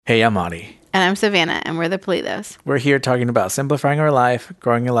Hey, I'm Ari. And I'm Savannah, and we're the Politos. We're here talking about simplifying our life,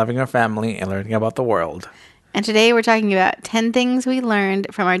 growing and loving our family, and learning about the world. And today we're talking about 10 things we learned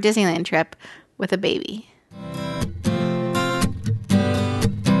from our Disneyland trip with a baby.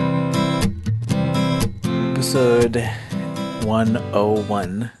 Episode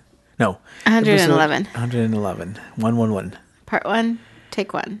 101. No. 111. 111. 111. Part 1,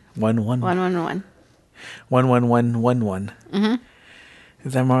 take 1. 111. 111. 11111. Mm-hmm.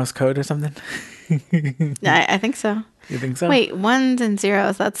 Is that Morse code or something? I think so. You think so? Wait, ones and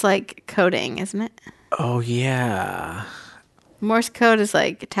zeros, that's like coding, isn't it? Oh, yeah. Morse code is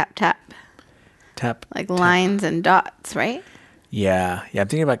like tap, tap. Tap. Like tap. lines and dots, right? Yeah. Yeah, I'm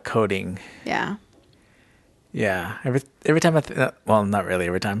thinking about coding. Yeah. Yeah. Every time well, not really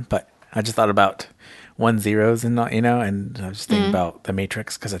every time, but I just thought about 1 zeros and not, and I was just thinking about the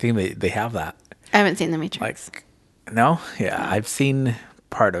Matrix because I think they have that. I haven't seen the Matrix. Like, no? Yeah, I've seen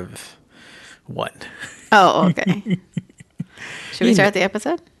part of one. Oh, okay. Should we start the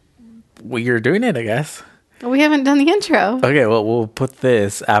episode? Well, you're doing it, I guess. We haven't done the intro. Okay, well, we'll put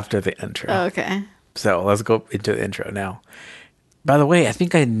this after the intro. Oh, okay. So let's go into the intro now. By the way, I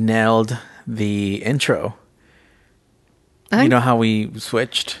think I nailed the intro. You know how we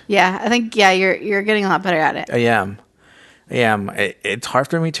switched? Yeah, I think, you're getting a lot better at it. I am. It's hard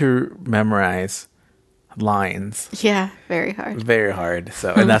for me to memorize lines. Yeah, very hard. Very hard.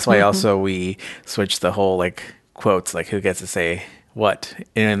 So, and that's why also we switched the whole like quotes, like who gets to say what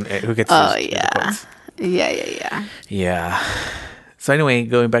and who gets to say the quotes. Yeah. So anyway,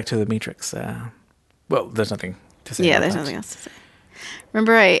 going back to the Matrix. Well, there's nothing to say. Yeah, there's nothing else to say.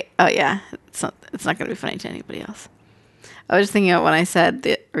 Remember, it's not going to be funny to anybody else. I was just thinking about when I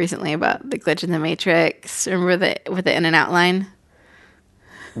said recently about the glitch in the Matrix. Remember with the in and out line?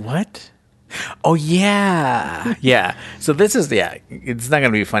 What? Oh, yeah. Yeah. So this is, it's not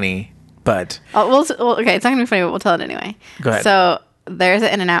going to be funny, but. Okay, it's not going to be funny, but we'll tell it anyway. Go ahead. So there's an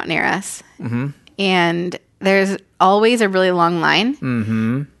in and out near us. Mm-hmm. And there's always a really long line.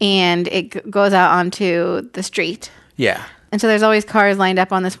 Mm-hmm. And it goes out onto the street. Yeah. And so there's always cars lined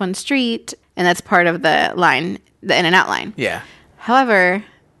up on this one street. And that's part of the line, the in and out line. Yeah. However,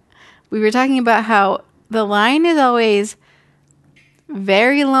 we were talking about how the line is always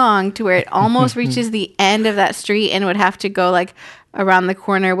very long to where it almost reaches the end of that street and would have to go like around the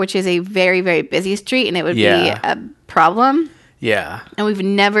corner, which is a very, very busy street, and it would be a problem. Yeah. And we've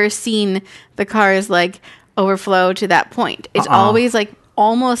never seen the cars like overflow to that point. It's always like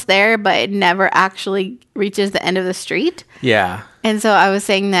almost there, but it never actually reaches the end of the street. Yeah. And so I was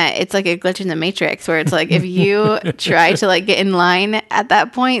saying that it's like a glitch in the Matrix where it's like if you try to like get in line at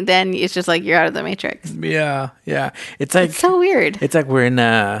that point, then it's just like you're out of the Matrix. Yeah. Yeah. It's so weird. It's like we're in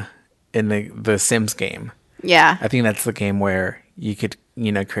the Sims game. Yeah. I think that's the game where you could,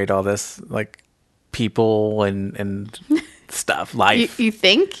 create all this like people and stuff, life. You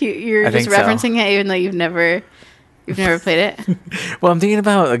think you're just referencing it even though you've never played it? Well, I'm thinking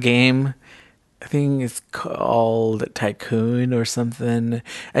about a game. I think it's called Tycoon or something.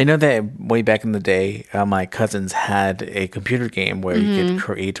 I know that way back in the day, my cousins had a computer game where you could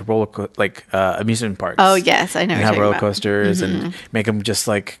create amusement parks. Oh yes, I know. And have roller coasters and make them just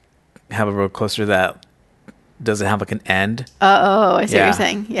like have a roller coaster that doesn't have like an end. Oh, I see what you're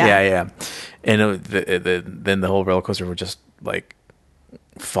saying. Yeah. And then the whole roller coaster would just like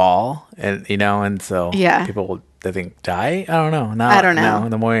fall, and and so people will, I think, die. I don't know. I don't know. Now,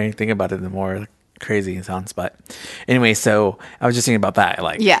 the more I think about it, the more crazy it sounds. But anyway, so I was just thinking about that.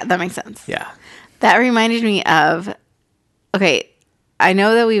 That makes sense. Yeah. That reminded me of, okay, I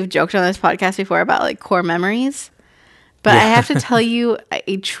know that we've joked on this podcast before about like core memories, but I have to tell you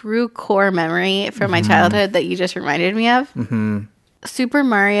a true core memory from my childhood that you just reminded me of. Mm-hmm. Super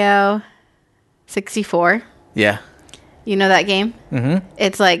Mario 64. Yeah. You know that game? Mm-hmm.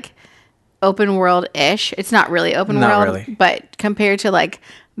 It's like open world-ish. It's not really open world, really. But compared to like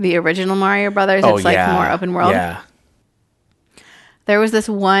the original Mario Brothers, it's like more open world. Yeah. There was this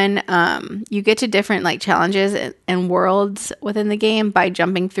one, you get to different like challenges and worlds within the game by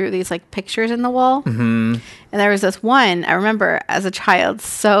jumping through these like pictures in the wall. Mm-hmm. And there was this one, I remember as a child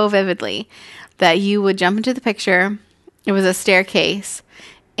so vividly, that you would jump into the picture. It was a staircase,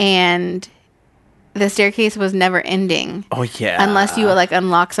 and the staircase was never ending. Oh, yeah. Unless you would like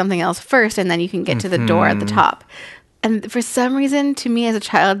unlock something else first, and then you can get to the door at the top. And for some reason, to me as a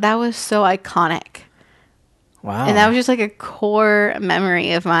child, that was so iconic. Wow. And that was just like a core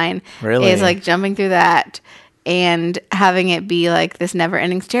memory of mine. Really? Is like jumping through that and having it be like this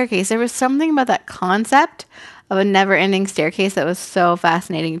never-ending staircase. There was something about that concept of a never-ending staircase that was so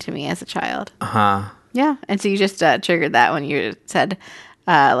fascinating to me as a child. Uh-huh. Yeah. And so you just triggered that when you said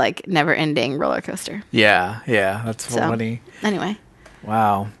like never ending roller coaster. Yeah, that's funny. Anyway.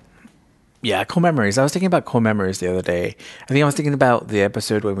 Wow. Yeah, cool memories. I was thinking about cool memories the other day. I think I was thinking about the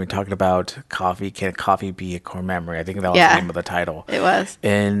episode when we talked about coffee. Can coffee be a core memory? I think that was the name of the title. It was.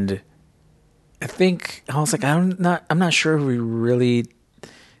 And I think I was like, I'm not sure if we really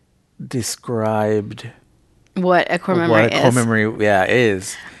described what a core memory is. What a core memory,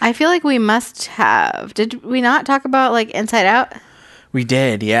 is. I feel like we must have. Did we not talk about like Inside Out? We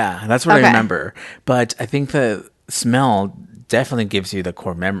did, yeah. That's what I remember. But I think the smell definitely gives you the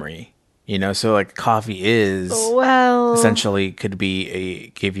core memory. You know, so like coffee is essentially could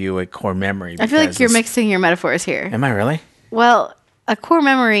give you a core memory. I feel like you're mixing your metaphors here. Am I really? Well, a core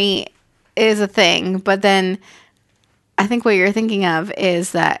memory is a thing, but then I think what you're thinking of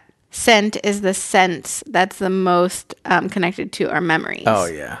is that scent is the sense that's the most connected to our memories. Oh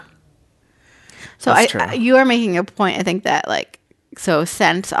yeah. So you are making a point. I think that so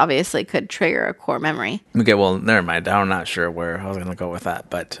scent obviously could trigger a core memory. Okay, well, never mind. I'm not sure where I was going to go with that,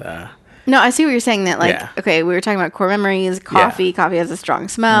 but no, I see what you're saying. That okay, we were talking about core memories. Coffee. Yeah. Coffee has a strong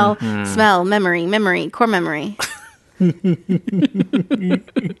smell. Mm-hmm. Smell, memory, core memory.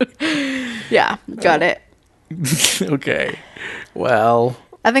 Yeah, got it. Okay. Well,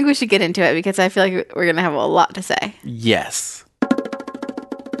 I think we should get into it because I feel like we're going to have a lot to say. Yes.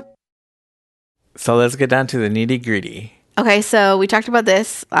 So let's get down to the nitty gritty. Okay, so we talked about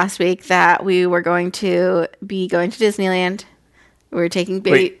this last week that we were going to be going to Disneyland. We were taking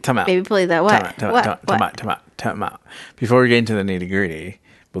baby Polly. That what? Time out. Before we get into the nitty gritty,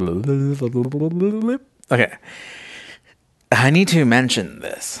 okay, I need to mention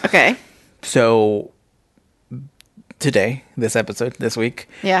this. Okay. So today, this episode, this week,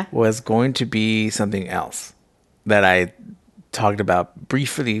 was going to be something else that I talked about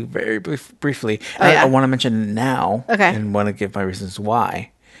briefly, very briefly. I want to mention it now, and want to give my reasons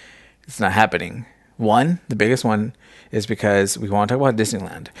why it's not happening. One, the biggest one, is because we want to talk about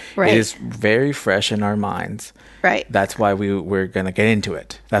Disneyland. Right. It is very fresh in our minds. Right. That's why we're going to get into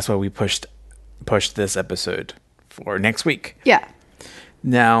it. That's why we pushed this episode for next week. Yeah.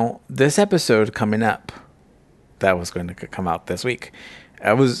 Now, this episode coming up, that was going to come out this week.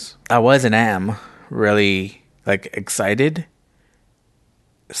 I was and am really excited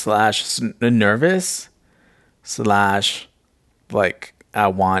 / nervous / I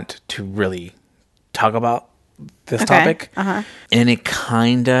want to really talk about this topic. Uh-huh. And it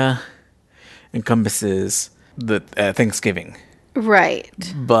kind of encompasses the Thanksgiving. Right.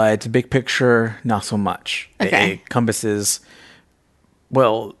 But big picture, not so much. Okay. It encompasses,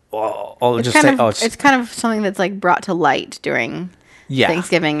 it's kind of something that's brought to light during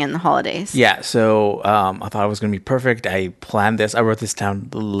Thanksgiving and the holidays. Yeah. So I thought it was going to be perfect. I planned this. I wrote this down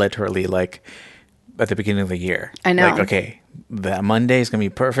literally at the beginning of the year. I know. That Monday is going to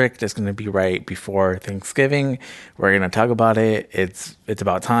be perfect. It's going to be right before Thanksgiving. We're going to talk about it. It's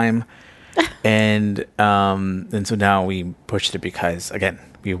about time. And so now we pushed it because, again,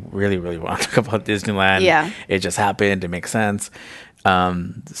 we really, really want to talk about Disneyland. Yeah. It just happened. It makes sense.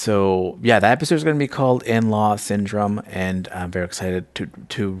 So that episode is going to be called In-Law Syndrome, and I'm very excited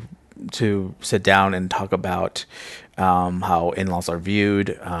to sit down and talk about how in-laws are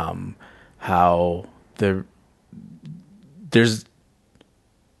viewed, how there's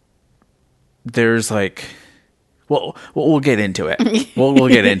we'll get into it. We'll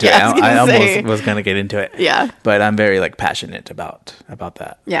get into it. I almost was going to get into it. Yeah. But I'm very passionate about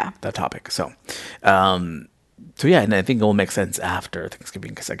that. Yeah. That topic. So, and I think it will make sense after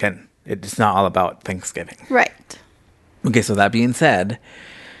Thanksgiving because, again, it's not all about Thanksgiving. Right. Okay, so that being said,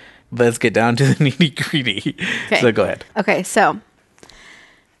 let's get down to the nitty-gritty. Okay. So go ahead. Okay, so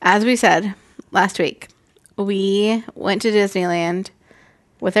as we said last week, we went to Disneyland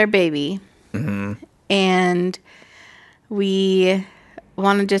with our baby, and we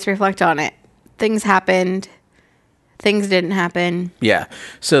want to just reflect on it. Things happened. Things didn't happen. Yeah.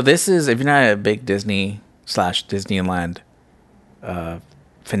 So this is, if you're not a big Disney / Disneyland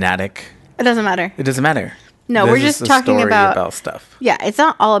fanatic. It doesn't matter. It doesn't matter. No, we're just talking about stuff. Yeah, it's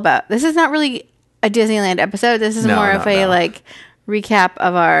not all about. This is not really a Disneyland episode. This is more of a recap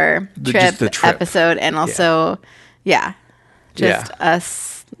of our trip episode, and also,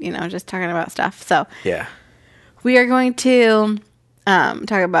 us, just talking about stuff. So we are going to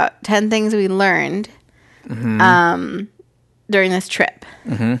talk about 10 things we learned during this trip,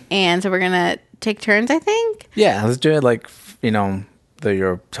 and so we're gonna take turns. I think. Yeah, let's do it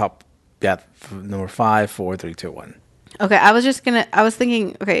your top. Yeah, number 5, 4, 3, 2, 1. Okay, I was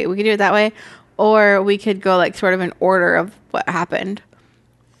thinking, okay, we could do it that way, or we could go sort of in order of what happened.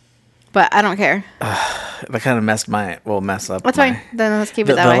 But I don't care. That kind of mess up. That's fine. Then let's keep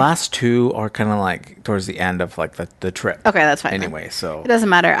it that way. The last two are kind of like towards the end of like the trip. Okay, that's fine. Anyway, so it doesn't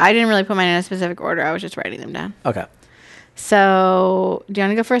matter. I didn't really put mine in a specific order. I was just writing them down. Okay. So, do you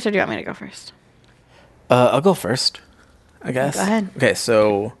want to go first, or do you want me to go first? I'll go first, I guess. Go ahead. Okay,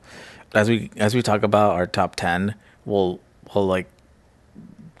 so as we talk about our top 10, we'll like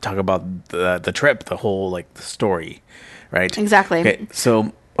talk about the trip, the whole like the story, right? Exactly. Okay,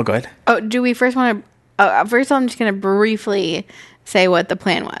 so go ahead. Oh, do we first want to? First, I'm just going to briefly say what the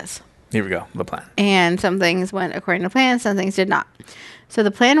plan was. Here we go. The plan. And some things went according to plan, some things did not. So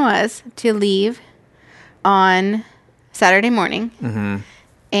the plan was to leave on Saturday morning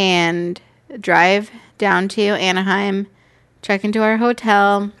and drive down to Anaheim, check into our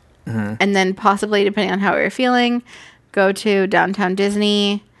hotel, and then possibly, depending on how we were feeling, go to downtown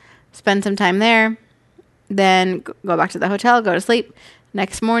Disney, spend some time there, then go back to the hotel, go to sleep.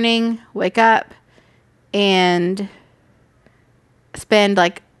 Next morning, wake up, and spend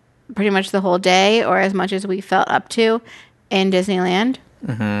like pretty much the whole day or as much as we felt up to in Disneyland.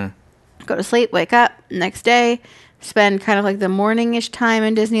 Go to sleep, wake up, next day, spend kind of like the morning-ish time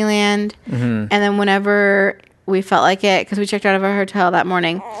in Disneyland. And then whenever we felt like it, because we checked out of our hotel that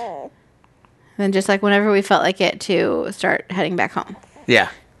morning, then just like whenever we felt like it to start heading back home. Yeah.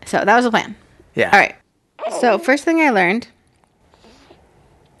 So that was the plan. Yeah. All right. So first thing I learned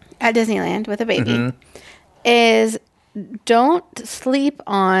at Disneyland with a baby is don't sleep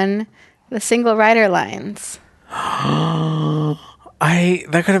on the single rider lines. That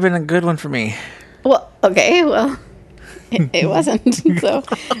could have been a good one for me. Well, okay, well, it wasn't. So,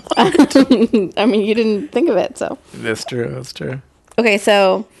 I mean, you didn't think of it, so. That's true. Okay,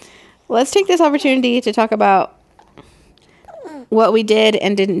 so let's take this opportunity to talk about what we did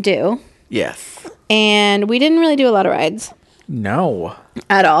and didn't do. Yes. And we didn't really do a lot of rides. No.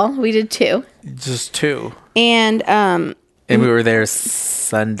 At all. We did 2. Just 2. And we were there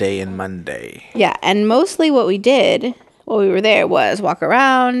Sunday and Monday. Yeah, and mostly what we did while we were there was walk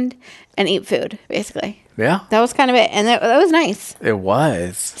around and eat food, basically. Yeah. That was kind of it, and that was nice. It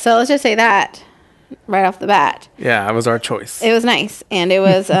was. So let's just say that right off the bat. Yeah, it was our choice. It was nice, and it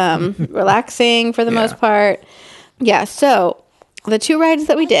was relaxing for the most part. Yeah, so the 2 rides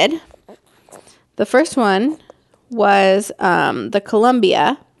that we did, the first one was the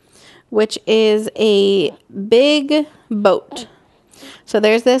Columbia, which is a big boat. So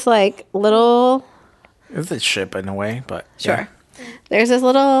there's this like little... It's a ship in a way, but... Sure. Yeah. There's this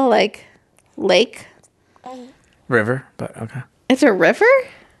little like lake. River, but okay. It's a river?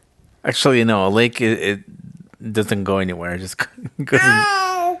 Actually, no, a lake, it doesn't go anywhere. It just goes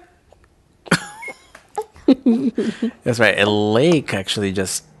That's right. A lake actually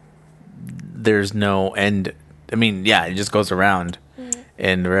just... There's no end. I mean, yeah, it just goes around.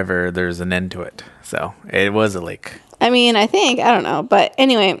 In the river, there's an end to it. So, it was a lake. I mean, I don't know. But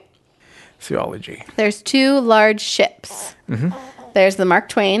anyway. Theology. There's 2 large ships. There's the Mark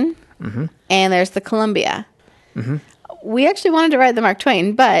Twain. And there's the Columbia. We actually wanted to ride the Mark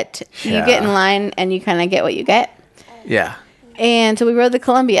Twain, but you get in line and you kind of get what you get. Yeah. And so we rode the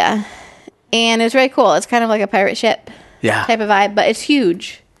Columbia. And it was very cool. It's kind of like a pirate ship type of vibe, but it's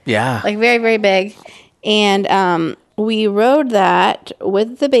huge. Yeah. Like very, very big. And we rode that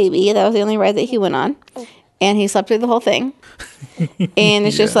with the baby. That was the only ride that he went on. And he slept through the whole thing. And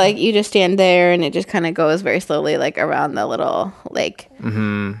it's just like, you just stand there and it just kind of goes very slowly, like around the little lake.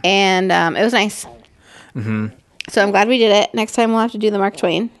 And it was nice. So I'm glad we did it. Next time we'll have to do the Mark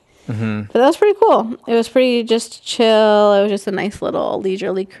Twain. But that was pretty cool. It was pretty just chill. It was just a nice little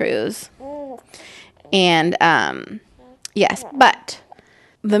leisurely cruise. And yes, but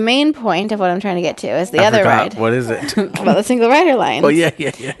the main point of what I'm trying to get to is the other ride. What is it? About the single rider lines. Oh, yeah.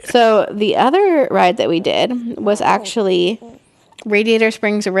 So the other ride that we did was actually Radiator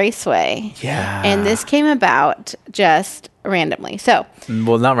Springs Raceway. Yeah. And this came about just randomly. So.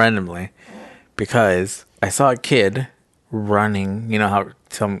 Well, not randomly. Because I saw a kid running. You know how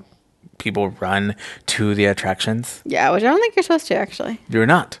some people run to the attractions? Yeah, which I don't think you're supposed to, actually. You're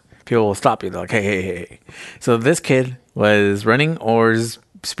not. People will stop you. They're like, hey. So this kid was running or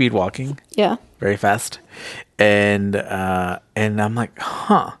speed walking. Yeah. Very fast. And I'm like,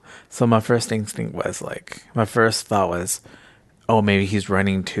 huh. So my first thought was, oh, maybe he's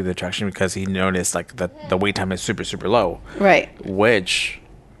running to the attraction because he noticed like the wait time is super, super low. Right. Which,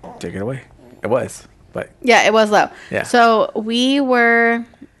 take it away. It was. But yeah, it was low. Yeah. So we were,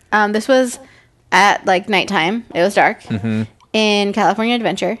 this was at like nighttime. It was dark. In California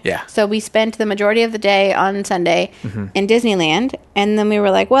Adventure. Yeah. So we spent the majority of the day on Sunday in Disneyland. And then we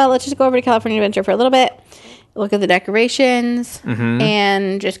were like, well, let's just go over to California Adventure for a little bit. look at the decorations,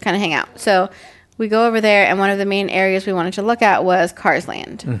 and just kind of hang out. So we go over there, and one of the main areas we wanted to look at was Cars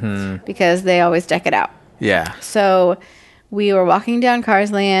Land because they always deck it out. Yeah. So we were walking down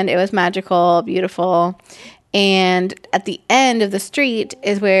Cars Land. It was magical, beautiful. And at the end of the street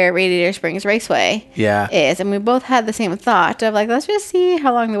is where Radiator Springs Raceway is. And we both had the same thought of like, let's just see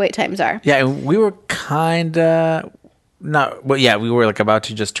how long the wait times are. Yeah, and we were kind of not. Well, yeah, we were like about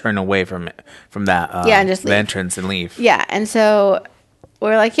to just turn away from that. And just leave. The entrance and leave. Yeah, and so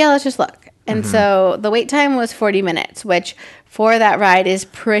we're like, yeah, let's just look. And so the wait time was 40 minutes, which for that ride is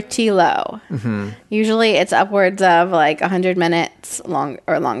pretty low. Usually it's upwards of like 100 minutes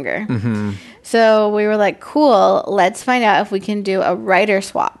longer. So we were like, cool, let's find out if we can do a rider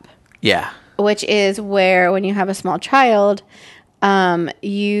swap. Yeah. Which is where when you have a small child,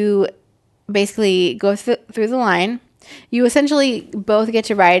 you basically go through the line. You essentially both get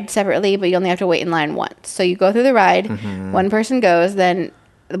to ride separately, but you only have to wait in line once. So you go through the ride, one person goes, then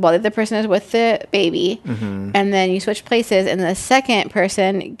while the other person is with the baby, and then you switch places, and the second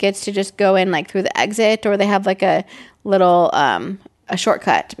person gets to just go in like through the exit, or they have like a little a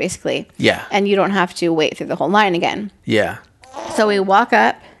shortcut basically. Yeah. And you don't have to wait through the whole line again. Yeah. So we walk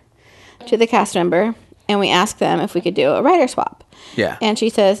up to the cast member and we ask them if we could do a rider swap. Yeah. And she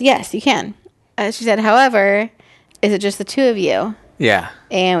says, yes, you can. She said, however, is it just the two of you? Yeah.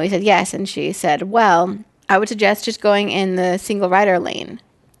 And we said, yes. And she said, well, I would suggest just going in the single rider lane.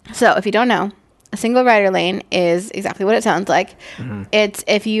 So if you don't know, a single rider lane is exactly what it sounds like. It's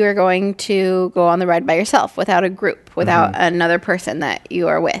if you are going to go on the ride by yourself without a group, without another person that you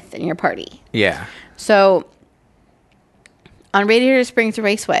are with in your party. Yeah. So on Radiator Springs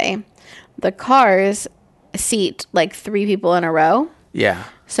Raceway, the cars seat like 3 people in a row. Yeah.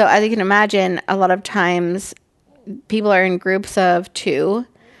 So as you can imagine, a lot of times people are in groups of 2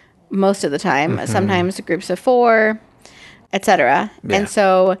 most of the time, sometimes groups of 4, etc. Yeah. And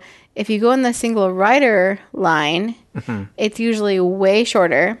so if you go in the single rider line, it's usually way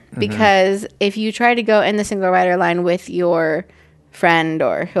shorter because if you try to go in the single rider line with your friend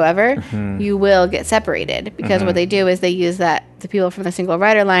or whoever, you will get separated because what they do is they use the people from the single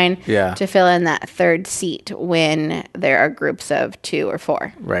rider line to fill in that third seat when there are groups of 2 or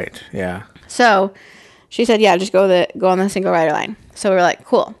 4. Right. Yeah. So she said, yeah, just go on the single rider line. So we were like,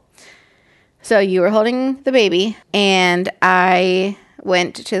 cool. So you were holding the baby, and I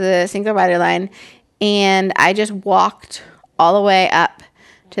went to the single rider line, and I just walked all the way up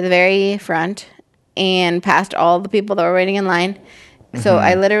to the very front and past all the people that were waiting in line. So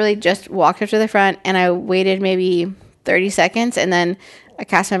I literally just walked up to the front, and I waited maybe 30 seconds, and then a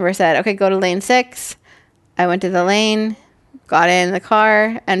cast member said, okay, go to lane 6. I went to the lane, got in the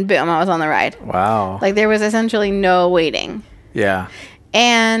car, and boom, I was on the ride. Wow. Like, there was essentially no waiting. Yeah.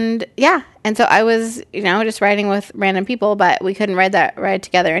 And yeah, and so I was, just riding with random people, but we couldn't ride that ride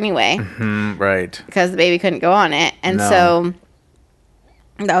together anyway. Right. Because the baby couldn't go on it. And so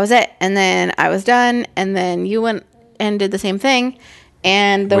that was it. And then I was done, and then you went and did the same thing.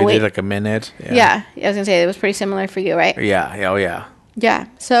 And we did like a minute. Yeah. I was going to say, it was pretty similar for you, right? Yeah. Oh, yeah. Yeah.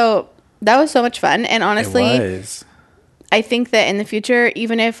 So that was so much fun. And honestly, it was. I think that in the future,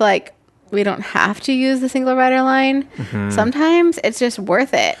 even if like we don't have to use the single rider line, sometimes it's just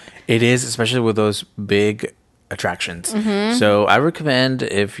worth it. It is, especially with those big attractions. So I recommend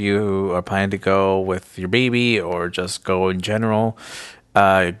if you are planning to go with your baby or just go in general,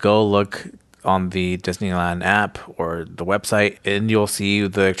 go look on the Disneyland app or the website, and you'll see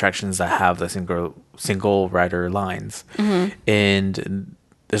the attractions that have the single rider lines. And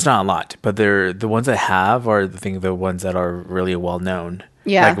there's not a lot, but they're the ones that have are the ones that are really well known.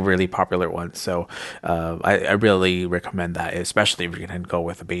 Yeah. Like really popular ones. So I really recommend that, especially if you're going to go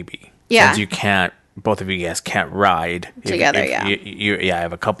with a baby. Yeah. Since both of you guys can't ride together. You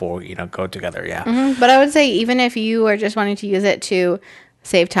have a couple, go together. Yeah. But I would say even if you are just wanting to use it to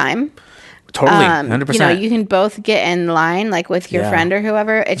save time. Totally. 100%. You can both get in line like with your friend or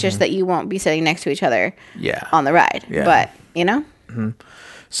whoever. It's just that you won't be sitting next to each other on the ride. Yeah. But,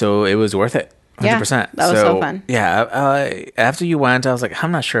 So it was worth it. 100%. Yeah, that was so fun. Yeah. After you went, I was like,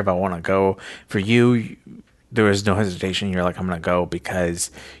 I'm not sure if I want to go. For you, there was no hesitation. You're like, I'm going to go because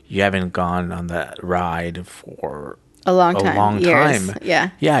you haven't gone on that ride for a long time. Years.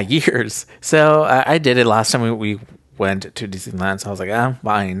 Yeah. Yeah, years. So I did it last time we went to Disneyland, so I was like, I'm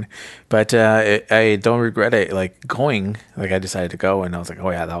fine. But I don't regret it, like, going. Like, I decided to go, and I was like,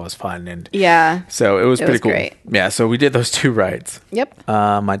 oh, yeah, that was fun. And yeah. So it was pretty cool. Great. Yeah, so we did those 2 rides. Yep.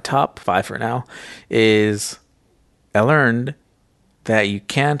 My top 5 for now is I learned that you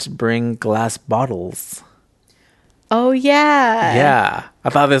can't bring glass bottles Oh, yeah. Yeah. I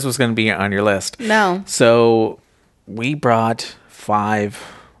thought this was going to be on your list. No. So we brought 5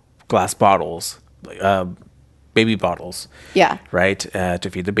 glass bottles, baby bottles. Yeah. Right? To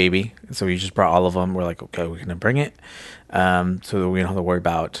feed the baby. So we just brought all of them. We're like, okay, we're going to bring it. So that we don't have to worry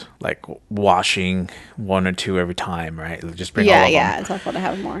about like washing 1 or 2 every time, right? Just bring all of them. Yeah, it's helpful to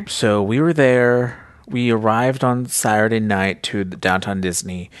have more. So we were there. We arrived on Saturday night to the downtown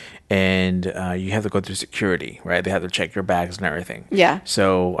Disney, and you have to go through security, right? They have to check your bags and everything. Yeah.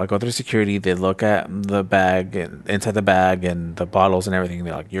 So I go through security. They look at the bag, and inside the bag, and the bottles and everything.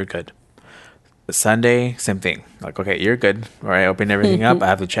 They're like, "You're good." Sunday, same thing. Like, okay, you're good. All right, open everything up. I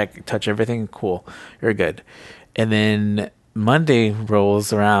have to touch everything. Cool, you're good. And then Monday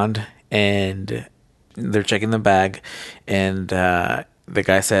rolls around, and they're checking the bag, and the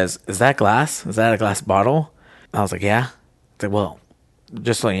guy says, "Is that glass? Is that a glass bottle?" I was like, "Yeah." He's like, "Well,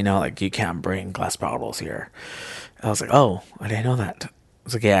 just so you know, like, you can't bring glass bottles here." I was like, "Oh, I didn't know that." I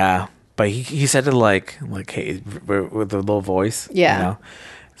was like, "Yeah," but he said it like hey, with a little voice, yeah. You know?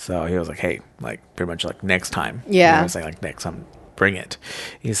 So he was like, "Hey, like, pretty much like next time." Yeah. I was like next time, bring it.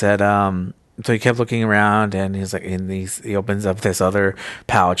 He said, so he kept looking around, and he's like, and he opens up this other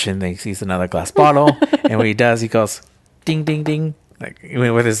pouch, and he sees another glass bottle, and what he does, he goes, ding, ding, ding. Like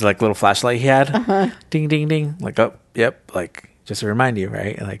with his like little flashlight he had, ding ding ding. Like, oh yep, like just to remind you,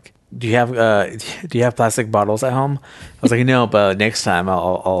 right? Like, do you have plastic bottles at home? I was like, no, but next time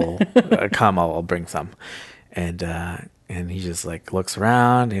I'll I'll bring some. And he just like looks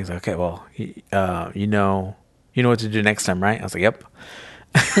around. And he's like, okay, well, you know what to do next time, right? I was like, yep.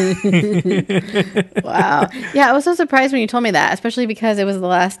 Wow. Yeah, I was so surprised when you told me that, especially because it was the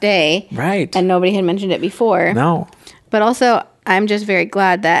last day, right? And nobody had mentioned it before. No. But also, I'm just very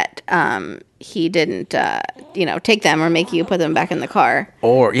glad that he didn't, take them or make you put them back in the car.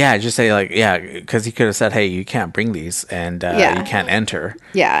 Or, yeah, just say, like, yeah, because he could have said, hey, you can't bring these, and you can't enter.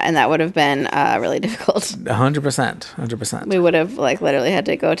 Yeah, and that would have been really difficult. 100%. We would have, like, literally had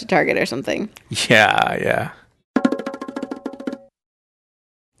to go to Target or something. Yeah.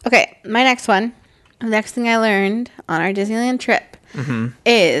 Okay, my next one. The next thing I learned on our Disneyland trip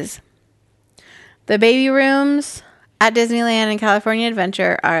is the baby rooms at Disneyland and California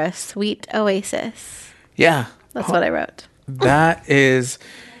Adventure are a sweet oasis. Yeah. That's what I wrote. That is...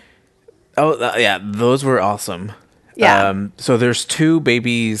 Oh, yeah, those were awesome. Yeah. So there's 2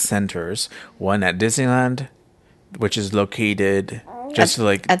 baby centers. One at Disneyland, which is located just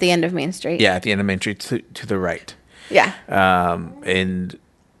at the end of Main Street. Yeah, at the end of Main Street to the right. Yeah. And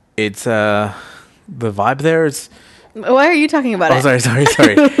it's... the vibe there is... Why are you talking about it? Oh,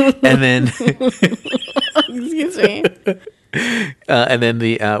 sorry. And then... Excuse me. And then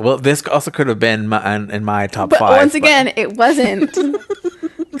this also could have been in my top 5. Once again, it wasn't.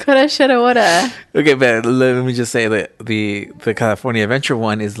 Coulda, shoulda, woulda. Okay, but let me just say that the California Adventure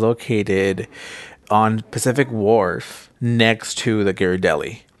one is located on Pacific Wharf next to the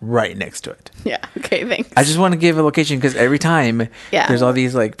Ghirardelli. Right next to it. Yeah. Okay. Thanks. I just want to give a location because every time there's all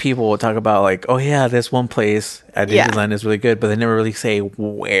these like people will talk about like, oh yeah, this one place at Disneyland is really good, but they never really say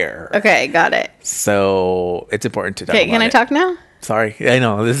where. Okay, got it. So it's important to talk about it. Okay, can I talk now? Sorry, I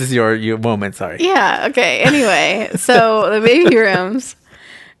know this is your moment. Sorry. Yeah. Okay. Anyway, so the baby rooms,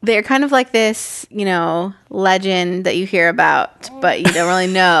 they're kind of like this, legend that you hear about, but you don't really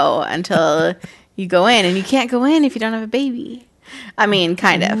know until you go in, and you can't go in if you don't have a baby. I mean,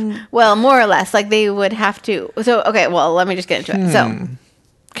 kind of. Well, more or less. Like, they would have to. So, okay, well, let me just get into it. So,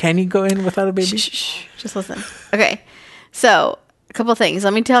 can you go in without a baby? Shh. Just listen. Okay. So, a couple things.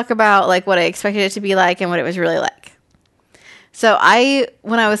 Let me talk about, like, what I expected it to be like and what it was really like. So,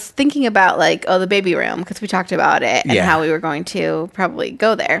 when I was thinking about, like, the baby room, because we talked about it and how we were going to probably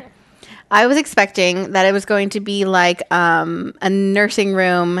go there, I was expecting that it was going to be like a nursing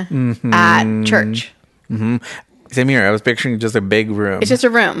room at church. Mm-hmm. Same here. I was picturing just a big room. It's just a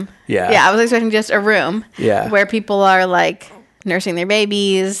room. Yeah. Yeah, I was expecting just a room. Yeah. Where people are like nursing their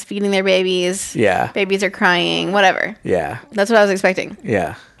babies, feeding their babies. Yeah. Babies are crying, whatever. Yeah. That's what I was expecting.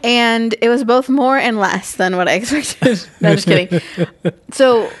 Yeah. And it was both more and less than what I expected. No, I'm just kidding.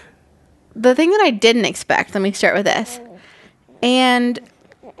 So the thing that I didn't expect, let me start with this. And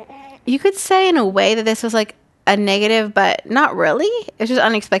you could say in a way that this was like a negative, but not really. It's just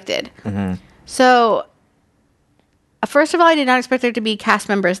unexpected. Mm-hmm. So... First of all, I did not expect there to be cast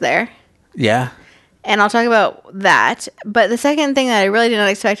members there. Yeah. And I'll talk about that. But the second thing that I really did not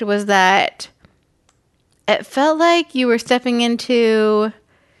expect was that it felt like you were stepping into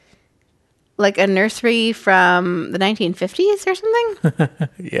like a nursery from the 1950s or something.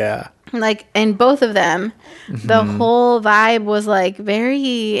 Yeah. Like in both of them, the whole vibe was like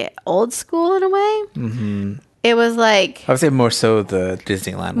very old school in a way. Mm-hmm. It was like... I would say more so the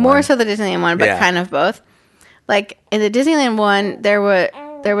Disneyland one. More so the Disneyland one, but kind of both. Like, in the Disneyland one, there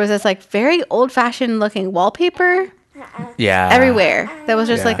was this, like, very old-fashioned looking wallpaper. Yeah. Everywhere. That was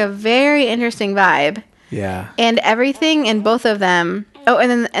just, like, a very interesting vibe. Yeah. And everything in both of them... Oh, and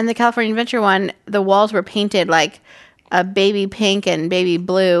then in the California Adventure one, the walls were painted, like, a baby pink and baby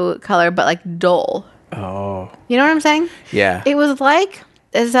blue color, but, like, dull. Oh. You know what I'm saying? Yeah. It was like...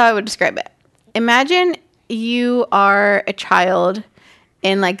 This is how I would describe it. Imagine you are a child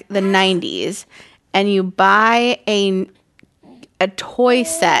in, like, the 90s... and you buy a toy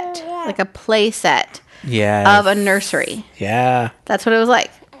set, like a play set of a nursery. Yeah. That's what it was like.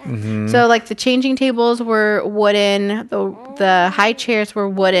 Mm-hmm. So, like, the changing tables were wooden, the high chairs were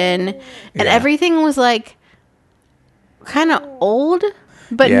wooden, and everything was, like, kind of old,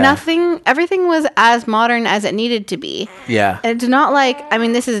 but everything was as modern as it needed to be. Yeah. And it's not like, I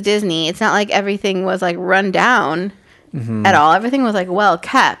mean, this is Disney. It's not like everything was, like, run down at all. Everything was, like, well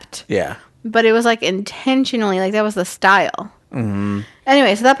kept. Yeah. But it was, like, intentionally, like, that was the style. Mm-hmm.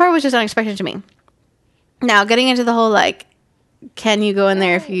 Anyway, so that part was just unexpected to me. Now, getting into the whole, like, can you go in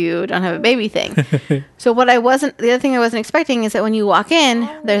there if you don't have a baby thing? So the other thing I wasn't expecting is that when you walk in,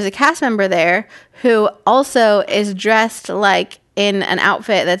 there's a cast member there who also is dressed, like, in an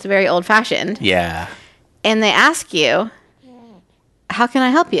outfit that's very old-fashioned. Yeah. And they ask you, how can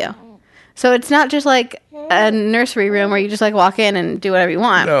I help you? So it's not just like a nursery room where you just like walk in and do whatever you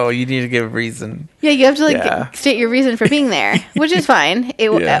want. No, you need to give a reason. Yeah, you have to like state your reason for being there, which is fine.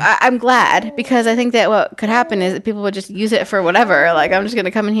 I'm glad because I think that what could happen is that people would just use it for whatever. Like, I'm just going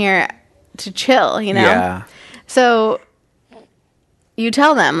to come in here to chill, you know? Yeah. So you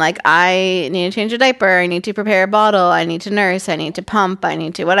tell them, like, I need to change a diaper. I need to prepare a bottle. I need to nurse. I need to pump. I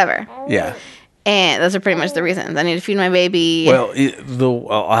need to whatever. Yeah. And those are pretty much the reasons. I need to feed my baby. Well,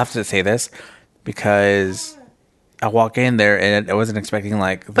 I'll have to say this because I walk in there and I wasn't expecting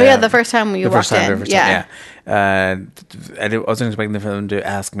like... the first time you walked in. Yeah. I wasn't expecting for them to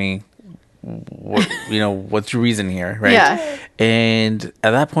ask me, what's your reason here, right? Yeah. And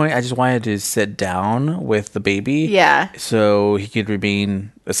at that point, I just wanted to sit down with the baby. Yeah. So he could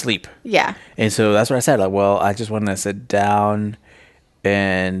remain asleep. Yeah. And so that's what I said. Like, well, I just want to sit down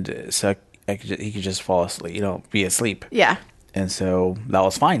and so he could just fall asleep, be asleep. Yeah. And so that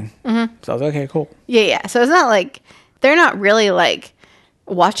was fine. Mm-hmm. So I was like, okay, cool. Yeah. So it's not like, they're not really like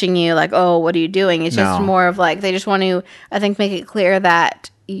watching you like, oh, what are you doing? It's just more of like, they just want to, I think, make it clear that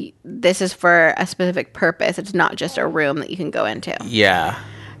this is for a specific purpose. It's not just a room that you can go into. Yeah.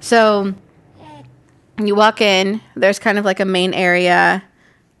 So you walk in, there's kind of like a main area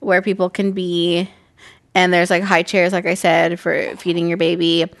where people can be. And there's like high chairs, like I said, for feeding your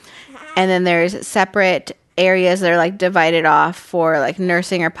baby. And then there's separate areas that are like divided off for like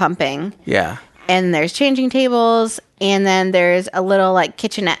nursing or pumping. Yeah. And there's changing tables. And then there's a little like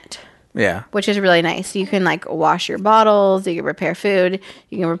kitchenette. Yeah. Which is really nice. You can like wash your bottles. You can prepare food.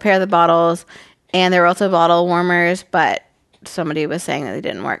 You can repair the bottles. And there were also bottle warmers, but somebody was saying that they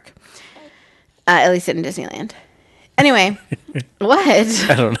didn't work. At least in Disneyland. Anyway, what?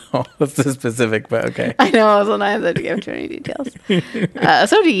 I don't know. That's too specific, but okay. I know. Sometimes I have to give too many details.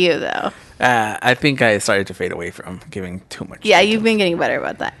 So do you, though. I think I started to fade away from giving too much. Yeah, details. You've been getting better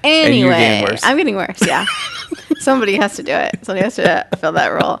about that. Anyway, and you're getting worse. I'm getting worse, yeah. Somebody has to do it. Somebody has to fill that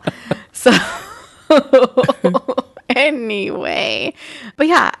role. So, anyway. But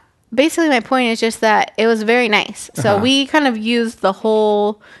yeah, basically my point is just that it was very nice. So we kind of used the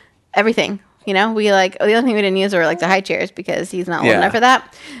whole, everything. We like, the only thing we didn't use were like the high chairs because he's not old enough for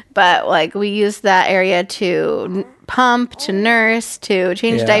that. But like we used that area to pump, to nurse, to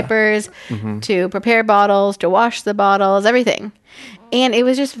change diapers, to prepare bottles, to wash the bottles, everything. And it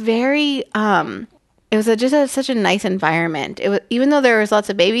was just very, such a nice environment. It was, even though there was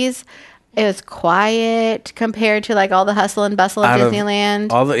lots of babies, it was quiet compared to like all the hustle and bustle of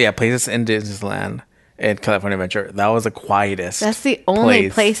Disneyland. All the places in Disneyland. In California Adventure, that was the quietest. That's the only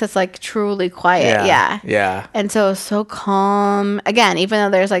place that's like truly quiet. Yeah. And so it was so calm. Again, even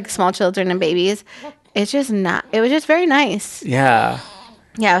though there's like small children and babies, it's just not. It was just very nice. Yeah.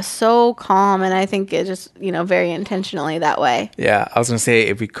 Yeah, it was so calm, and I think it just very intentionally that way. Yeah, I was gonna say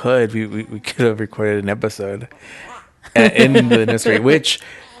if we could, we could have recorded an episode in the nursery, which.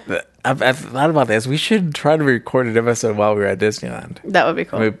 I've thought about this. We should try to record an episode while we're at Disneyland. That would be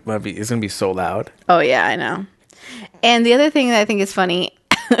cool. It's going to be so loud. Oh, yeah, I know. And the other thing that I think is funny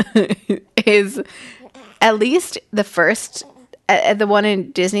is at least the one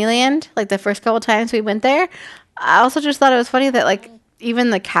in Disneyland, like the first couple times we went there, I also just thought it was funny that like even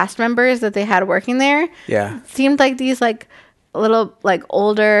the cast members that they had working there seemed like these like little like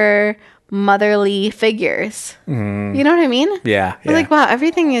older, motherly figures. Mm-hmm. You know what I mean? Yeah. I was like, wow,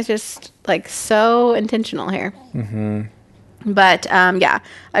 everything is just like so intentional here. Mm-hmm. But yeah,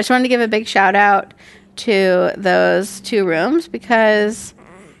 I just wanted to give a big shout out to those 2 rooms because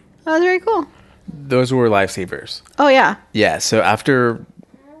that was very cool. Those were lifesavers. Oh, yeah. Yeah. So after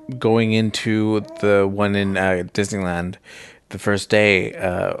going into the one in Disneyland, the first day,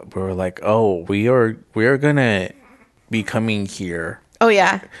 we were like, oh, we are going to be coming here. Oh,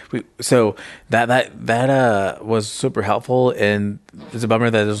 yeah. So that was super helpful, and it's a bummer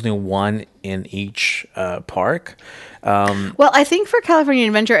that there's only one in each park. Well, I think for California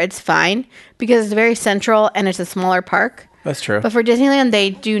Adventure, it's fine because it's very central and it's a smaller park. That's true. But for Disneyland, they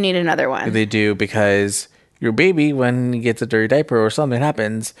do need another one. They do, because your baby, when he gets a dirty diaper or something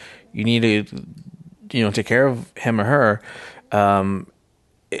happens, you need to, take care of him or her.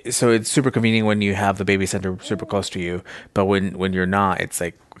 So it's super convenient when you have the baby center super close to you, but when you're not, it's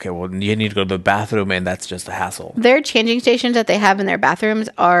like, okay, well, you need to go to the bathroom, and that's just a hassle. Their changing stations that they have in their bathrooms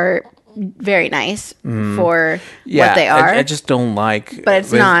are very nice for what they are. I just don't like, but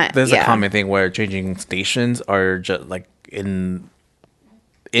it's not. There's a common thing where changing stations are just like in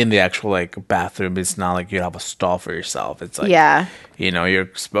the actual like bathroom. It's not like you have a stall for yourself. It's like, you're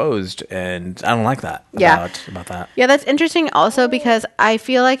exposed, and I don't like that. About that. Yeah, that's interesting also because I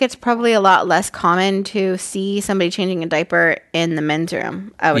feel like it's probably a lot less common to see somebody changing a diaper in the men's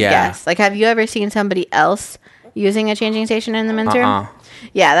room, I would guess. Like, have you ever seen somebody else using a changing station in the men's room?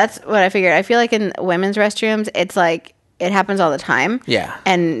 Yeah, that's what I figured. I feel like in women's restrooms, it's like it happens all the time. Yeah.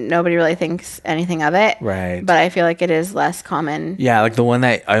 And nobody really thinks anything of it. Right. But I feel like it is less common. Yeah, like the one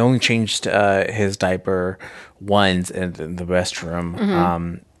that I only changed his diaper once in the restroom.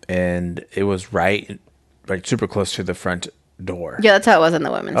 Mm-hmm. And it was right super close to the front door. Yeah, that's how it was in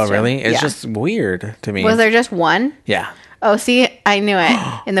the women's room. Oh, really? It's just weird to me. Was there just one? Yeah. Oh, see, I knew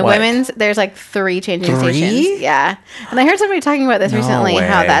it. In the women's, there's like 3 changing stations. Yeah. And I heard somebody talking about this recently,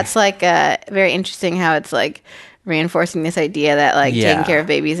 how that's like very interesting, how it's like reinforcing this idea that like taking care of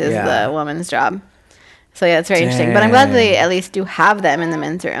babies is the woman's job. So yeah, it's very interesting. But I'm glad they at least do have them in the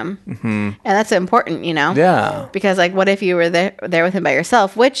men's room. Mm-hmm. And that's important, Yeah. Because like, what if you were there with him by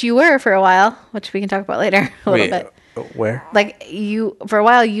yourself, which you were for a while, which we can talk about later a little bit. Where? Like for a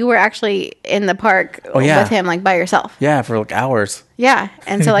while, you were actually in the park with him, like by yourself. Yeah, for like hours. Yeah,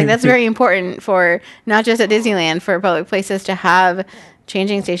 and so like that's very important for not just at Disneyland, for public places to have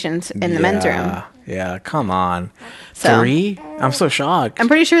changing stations in the men's room. Yeah, come on. 3? I'm so shocked. I'm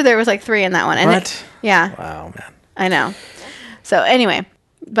pretty sure there was like 3 in that one. And what? Yeah. Wow, man. I know. So anyway,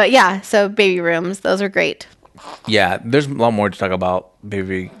 but yeah, so baby rooms, those are great. Yeah, there's a lot more to talk about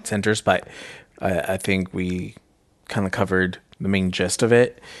baby centers, but I think we kind of covered the main gist of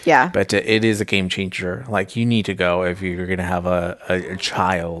it. Yeah. But it is a game changer. Like, you need to go if you're going to have a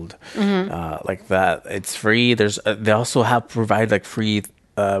child like that. It's free. They also provide like free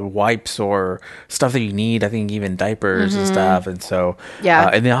wipes or stuff that you need. I think even diapers and stuff. And so,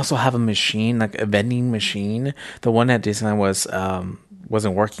 and they also have a machine, like a vending machine. The one at Disneyland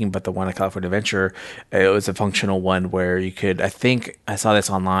wasn't working, but the one at California Adventure, it was a functional one where you could, I think I saw this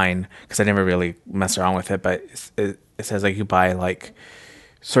online because I never really messed around with it, but it says like you buy like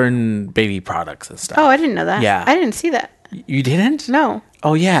certain baby products and stuff. Oh, I didn't know that. Yeah. I didn't see that. You didn't? No.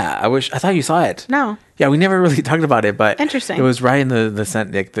 Oh yeah, I thought you saw it. No. Yeah, we never really talked about it, but interesting. It was right in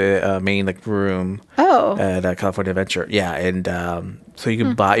the main like room. Oh. At California Adventure. Yeah, and so you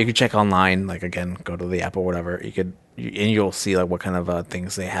could buy, you could check online, like again, go to the app or whatever. And you'll see like what kind of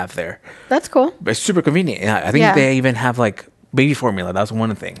things they have there. That's cool. But it's super convenient. Yeah, I think they even have like baby formula. That was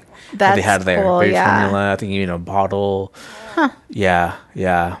one thing that they had there. Cool, baby formula. I think even a bottle. Huh. Yeah.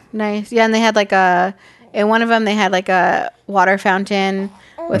 Nice. Yeah, and they had like in one of them they had like a water fountain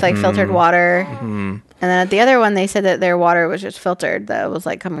with like filtered water. Mm-hmm. And then at the other one they said that their water was just filtered, that was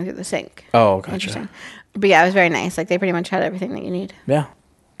like coming through the sink. Oh, gotcha. Interesting. But yeah, it was very nice. Like they pretty much had everything that you need. Yeah.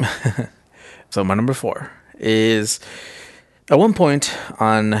 So my number 4 is, at one point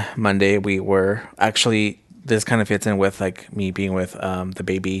on Monday, we were actually, this kind of fits in with like me being with the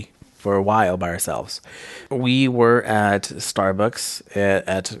baby for a while by ourselves. We were at Starbucks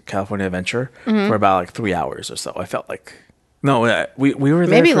at California Adventure for about like 3 hours or so. I felt like, no, we were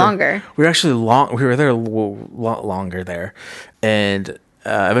there maybe longer. We were actually we were there a lot longer there, and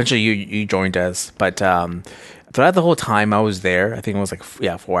eventually you joined us. But throughout the whole time I was there, I think it was like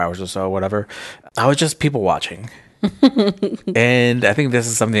 4 hours or so, whatever. I was just people watching, and I think this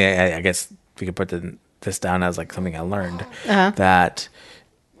is something I guess we could put this down as like something I learned, that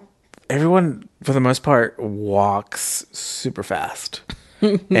everyone for the most part walks super fast,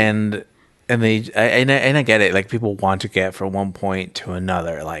 and and I get it. Like, people want to get from one point to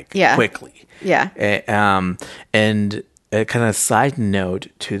another, like, quickly. Yeah. And a kind of side note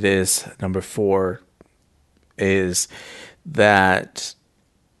to this, number 4, is that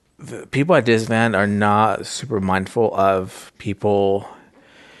the people at Disneyland are not super mindful of people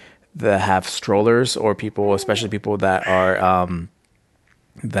that have strollers, or people, especially people that are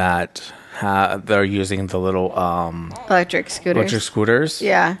they're using the little electric scooters.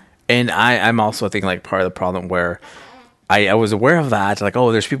 Yeah. And I'm also thinking, like, part of the problem where I was aware of that, like,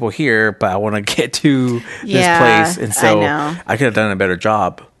 oh, there's people here, but I want to get to this place, and so I could have done a better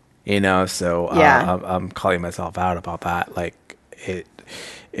job, so I'm calling myself out about that. Like,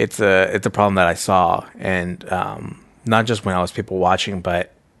 it's a problem that I saw, and not just when I was people watching,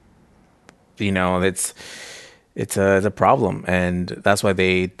 but it's a problem, and that's why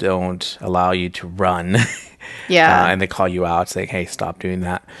they don't allow you to run. And they call you out saying, hey, stop doing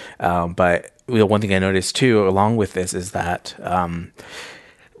that. But one thing I noticed too, along with this, is that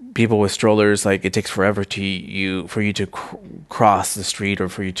people with strollers, like, it takes forever for you to cross the street, or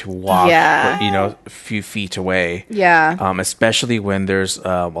for you to walk, a few feet away. Especially when there's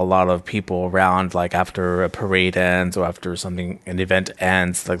a lot of people around, like after a parade ends, or after an event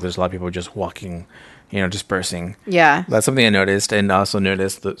ends, like, there's a lot of people just walking, dispersing. That's something I noticed. And I also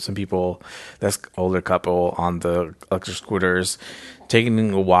noticed that some people, this older couple on the electric scooters,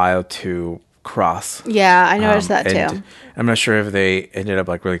 taking a while to cross. I noticed that too. I'm not sure if they ended up,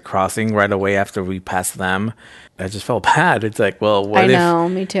 like, really crossing right away after we passed them. I just felt bad. It's like, well, what if... I know,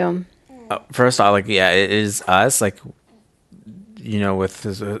 me too. First off, like, it is us, like, with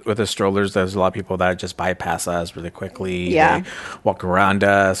the strollers, there's a lot of people that just bypass us really quickly. They walk around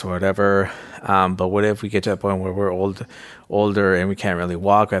us or whatever. But what if we get to a point where we're older and we can't really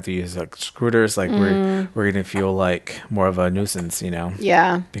walk? We have to use, like, scooters. Like, we're going to feel like more of a nuisance,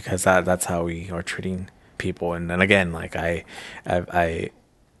 because that's how we are treating people. And then again, like, I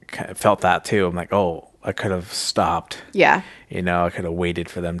felt that too. I'm like, oh, I could have stopped. I could have waited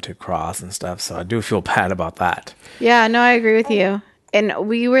for them to cross and stuff. So I do feel bad about that. Yeah, no, I agree with you. And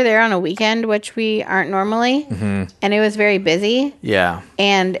we were there on a weekend, which we aren't normally. And it was very busy.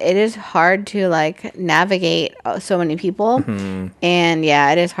 And it is hard to, like, navigate so many people. And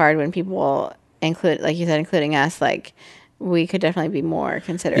it is hard when people like you said, including us, like, we could definitely be more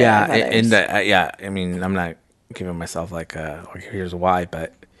considerate of others. I mean, I'm not giving myself, like, here's why,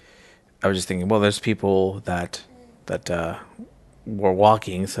 but I was just thinking, well, there's people that were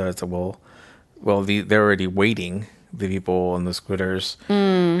walking, so it's they're already waiting. The people on the scooters,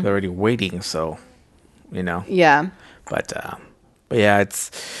 they're already waiting, so But yeah,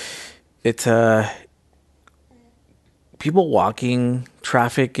 it's people walking.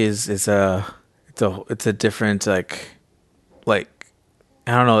 Traffic is a different, like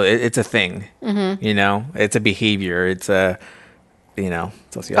I don't know. It's a thing. It's a behavior. It's a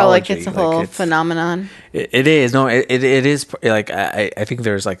sociology. Oh, like, it's a whole phenomenon. It is. No, it is. Like, I think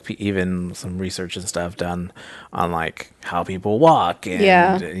there's, like, even some research and stuff done on, like, how people walk,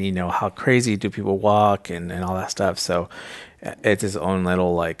 and how crazy do people walk, and all that stuff. So it's its own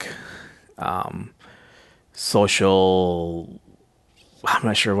little, like, social. I'm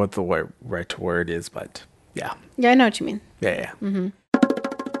not sure what the right word is, but yeah. Yeah, I know what you mean. Yeah.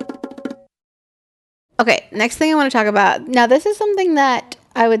 Okay, next thing I want to talk about. Now, this is something that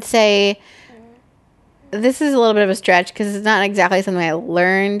I would say, this is a little bit of a stretch because it's not exactly something I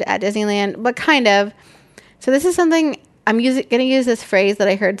learned at Disneyland, but kind of. So this is something, I'm going to use this phrase that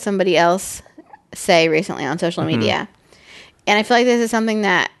I heard somebody else say recently on social media. And I feel like this is something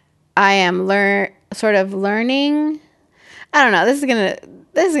that I am sort of learning. I don't know. This is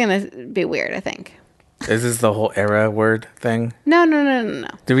gonna be weird, I think. Is this the whole era word thing? No.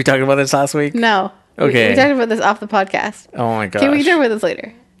 Did we talk about this last week? No. Okay. We talked about this off the podcast. Oh my gosh. Okay, we can talk about this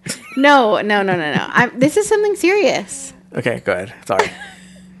later. No. This is something serious. Okay, go ahead. Sorry.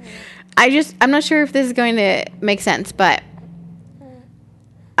 I'm not sure if this is going to make sense, but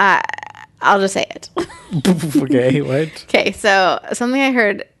I'll just say it. Okay, what? Okay, so something I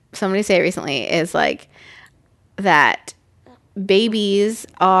heard somebody say recently is, like, that babies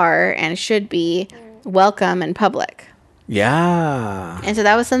are and should be welcome in public. Yeah. And so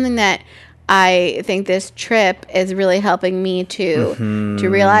that was something that I think this trip is really helping me to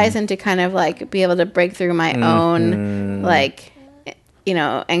realize, and to kind of, like, be able to break through my own, like,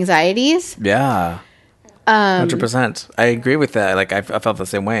 anxieties. Yeah. 100%. I agree with that. Like, I felt the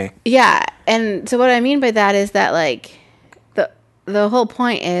same way. Yeah. And so what I mean by that is that, like, the whole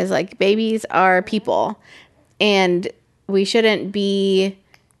point is, like, babies are people, and we shouldn't be,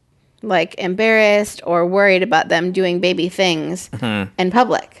 like, embarrassed or worried about them doing baby things in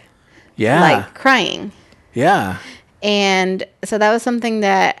public. like crying. Yeah. And so that was something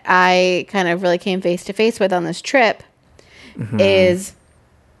that I kind of really came face to face with on this trip, is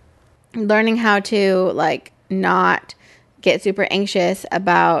learning how to like not get super anxious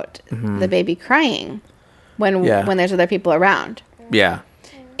about the baby crying when there's other people around. Yeah.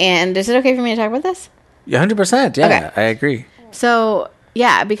 And is it okay for me to talk about this? Yeah, 100%. Yeah, okay. I agree. So,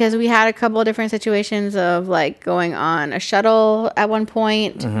 yeah, because we had a couple of different situations of like going on a shuttle at one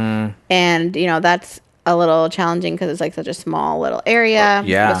point, and you know, that's a little challenging because it's like such a small little area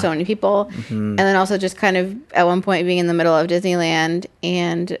with so many people. And then also just kind of at one point being in the middle of Disneyland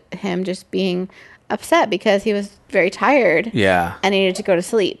and him just being upset because he was very tired. Yeah. And needed to go to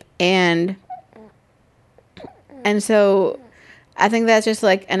sleep. And so I think that's just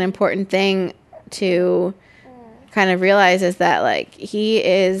like an important thing to kind of realize, is that like he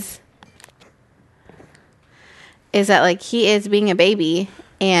is being a baby.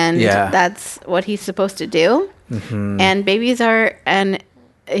 And that's what he's supposed to do. And babies are, and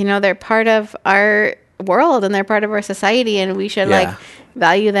you know, they're part of our world and they're part of our society, and we should like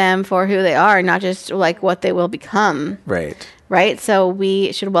value them for who they are, not just like what they will become. Right. So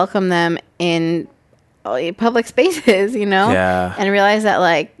we should welcome them in public spaces, you know, and realize that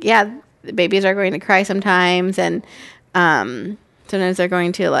like, babies are going to cry sometimes, and sometimes they're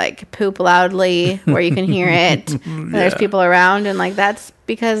going to like poop loudly where you can hear it. There's people around, and like that's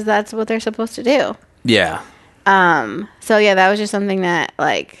because that's what they're supposed to do. Yeah. So yeah, that was just something that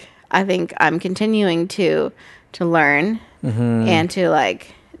like I think I'm continuing to learn and to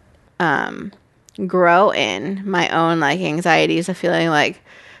like grow in my own like anxieties of feeling like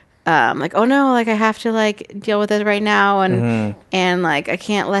oh no, like I have to like deal with this right now, and like I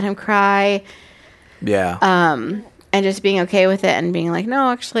can't let him cry. And just being okay with it and being like, no,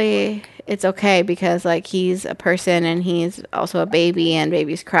 actually, it's okay because, like, he's a person and he's also a baby, and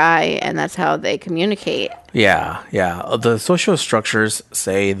babies cry, and that's how they communicate. Yeah. The social structures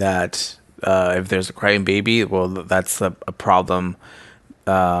say that if there's a crying baby, well, that's a problem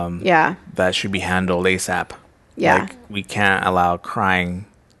that should be handled ASAP. Yeah. Like, we can't allow crying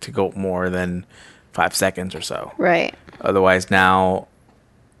to go more than 5 seconds or so. Right. Otherwise, now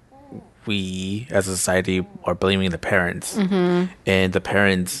we as a society are blaming the parents, and the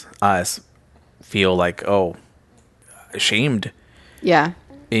parents, us, feel like, ashamed. Yeah.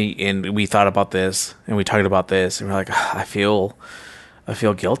 And we thought about this and we talked about this, and we're like, I feel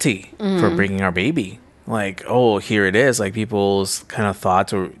guilty for bringing our baby. Like, here it is. Like, people's kind of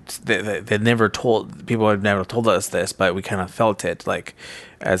thoughts, or they never told, people have never told us this, but we kind of felt it, like,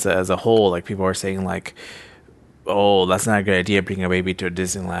 as a whole. Like, people are saying like, that's not a good idea, bringing a baby to a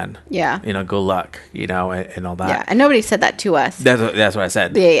Disneyland. Yeah. You know, good luck, you know, and all that. Yeah, and nobody said that to us. That's what I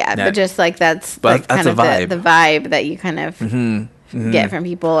said. Yeah. But just like that's like kind of the vibe that you kind of get from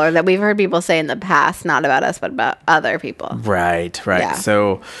people, or that we've heard people say in the past, not about us, but about other people. Right. Yeah.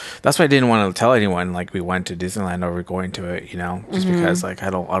 So that's why I didn't want to tell anyone, like, we went to Disneyland or we're going to it, you know, just because, like, I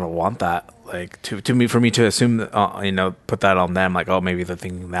don't want that. Like, for me to assume that, you know, put that on them, like, maybe they're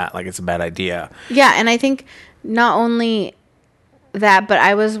thinking that, like, it's a bad idea. Yeah, and I think not only that, but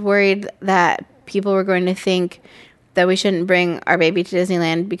I was worried that people were going to think that we shouldn't bring our baby to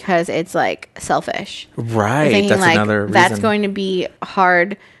Disneyland because it's like selfish. Right. Thinking, that's like, another reason. That's going to be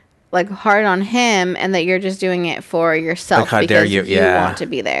hard on him, and that you're just doing it for yourself, like, because you want to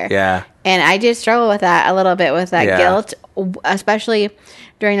be there. Yeah. And I did struggle with that a little bit, with that guilt, especially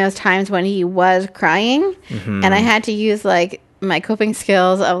during those times when he was crying. And I had to use like my coping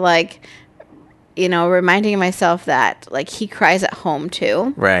skills of like, you know, reminding myself that like he cries at home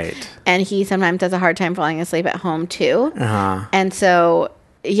too. Right. And he sometimes has a hard time falling asleep at home too. And so,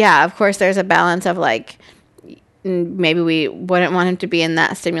 yeah, of course there's a balance of like, maybe we wouldn't want him to be in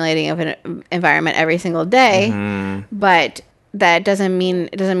that stimulating of an environment every single day, but that doesn't mean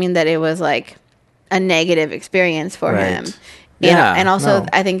that it was like a negative experience for him. Yeah, and also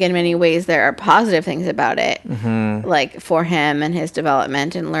I think in many ways there are positive things about it, like for him and his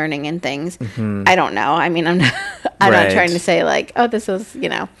development and learning and things. I don't know. I mean, I'm not trying to say like, this was, you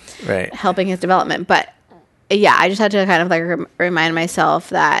know, helping his development. But yeah, I just had to kind of like remind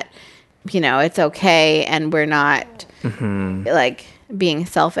myself that, you know, it's okay, and we're not like being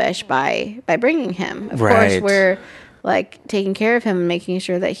selfish by bringing him. Of course, we're like taking care of him and making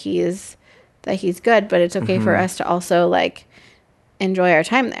sure that he's good, but it's okay for us to also like enjoy our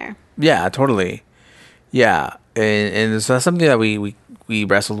time there. Yeah, totally. Yeah, and so that's something that we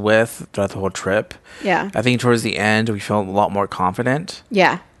wrestled with throughout the whole trip. Yeah, I think towards the end we felt a lot more confident.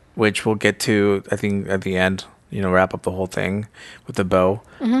 Yeah, which we'll get to, I think, at the end. You know, wrap up the whole thing with the bow.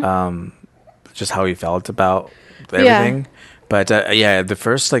 Just how we felt about everything. But yeah, the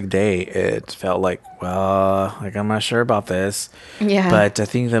first like day, it felt like, well, like I'm not sure about this. Yeah. But I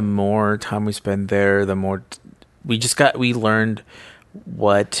think the more time we spend there, the more we learned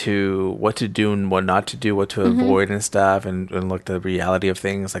what to do and what not to do, what to avoid and stuff, and look at the reality of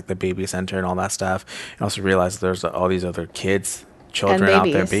things like the baby center and all that stuff, and also realize there's all these other children out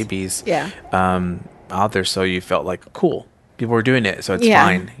there, babies, out there. So you felt like, cool, people are doing it, so it's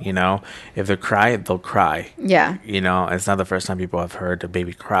fine. You know, if they cry, they'll cry. Yeah. You know, it's not the first time people have heard a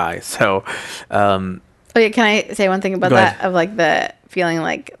baby cry. So, can I say one thing about that? Of like the feeling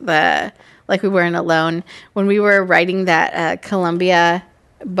like we weren't alone when we were riding that Columbia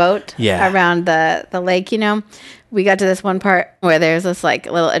boat around the lake. You know, we got to this one part where there's this like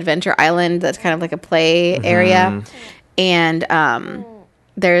little adventure island that's kind of like a play area, and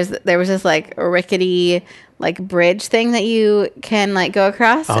there was this like rickety like bridge thing that you can like go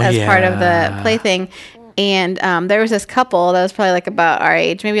across as part of the play thing, and there was this couple that was probably like about our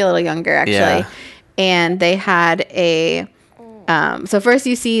age, maybe a little younger actually, and they had a. So first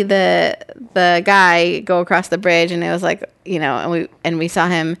you see the guy go across the bridge, and it was like, you know, and we saw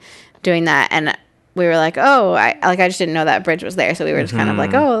him doing that, and we were like, oh, I just didn't know that bridge was there, so we were just kind of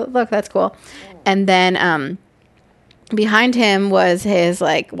like, oh, look, that's cool. And then behind him was his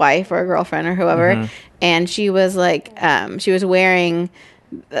like wife or girlfriend or whoever, and she was like, she was wearing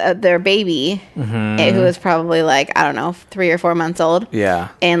their baby, who was probably like, I don't know, 3 or 4 months old. Yeah.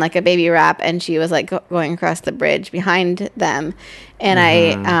 And like a baby wrap, and she was like going across the bridge behind them. And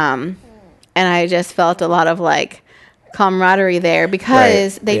I just felt a lot of like camaraderie there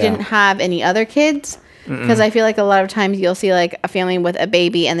because they didn't have any other kids. Because I feel like a lot of times you'll see like a family with a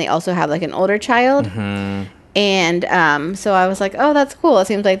baby and they also have like an older child. And so I was like, oh, that's cool. It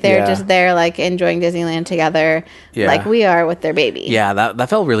seems like they're just there, like, enjoying Disneyland together, like we are with their baby. Yeah, that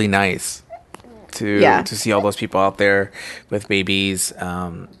felt really nice to see all those people out there with babies.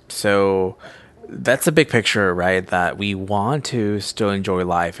 So that's a big picture, right? That we want to still enjoy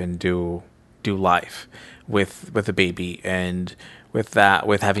life and do life with a baby. And with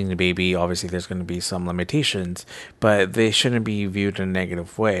having the baby, obviously there's going to be some limitations, but they shouldn't be viewed in a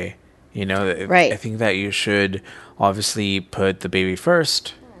negative way. You know, I think that you should obviously put the baby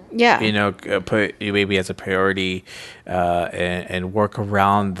first. Yeah. You know, put your baby as a priority, and work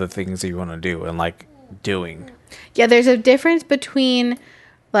around the things that you want to do and like doing. Yeah, there's a difference between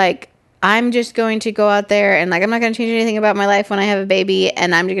like, I'm just going to go out there and like, I'm not going to change anything about my life when I have a baby,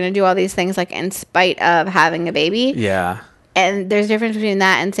 and I'm just going to do all these things like in spite of having a baby. Yeah. And there's a difference between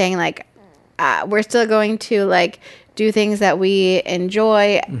that and saying like, we're still going to like do things that we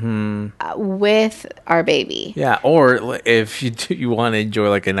enjoy with our baby. Yeah, or if you want to enjoy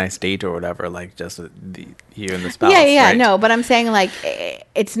like a nice date or whatever, like just you and the spouse. Yeah, right? No, but I'm saying like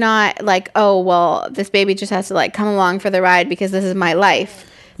it's not like, oh, well, this baby just has to like come along for the ride because this is my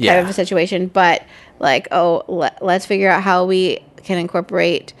life type of a situation. But like, oh, let's figure out how we can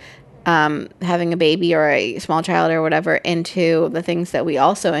incorporate having a baby or a small child or whatever into the things that we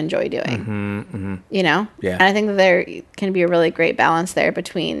also enjoy doing. You know? Yeah. And I think that there can be a really great balance there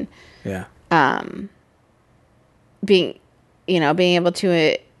between being able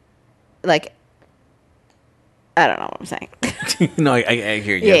to like, I don't know what I'm saying. No, I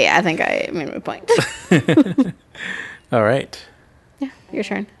hear you. Yeah, I think I made my point. All right. Yeah, your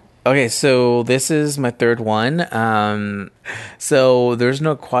turn. Okay, so this is my third one. So there's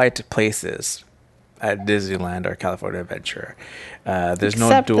no quiet places at Disneyland or California Adventure. There's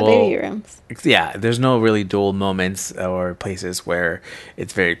Except no dual the baby rooms. Yeah, there's no really dual moments or places where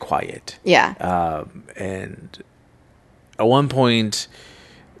it's very quiet. Yeah. And at one point,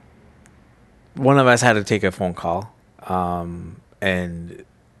 one of us had to take a phone call, and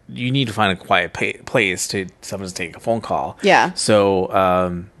you need to find a quiet place to someone to take a phone call. Yeah.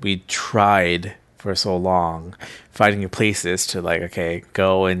 So we tried for so long finding places to like, okay,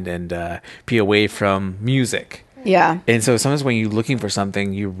 go and be away from music. Yeah. And so sometimes when you're looking for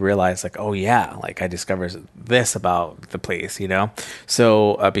something, you realize like, oh yeah, like I discovered this about the place, you know?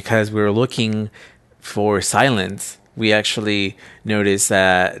 So because we were looking for silence, we actually noticed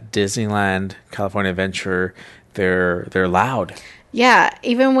that Disneyland, California Adventure, they're loud. Yeah,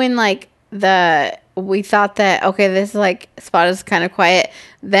 even when like we thought that, okay, this like spot is kind of quiet,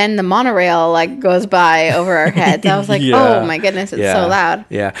 then the monorail like goes by over our heads. I was like, oh my goodness, it's so loud.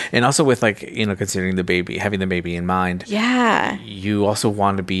 Yeah, and also with like, you know, considering having the baby in mind. Yeah. You also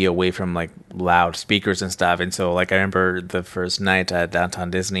want to be away from like loud speakers and stuff. And so like I remember the first night at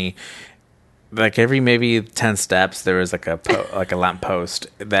Downtown Disney, like every maybe 10 steps there was like a lamp post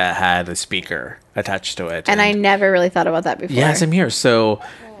that had a speaker attached to it, and I never really thought about that before. Yeah, same here. So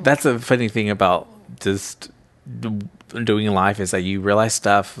that's a funny thing about just doing in life is that you realize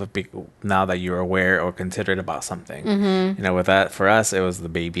stuff now that you're aware or considerate about something. You know, with that, for us, it was the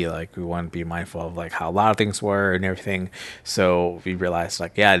baby. Like, we want to be mindful of like how a lot of things were and everything. So we realized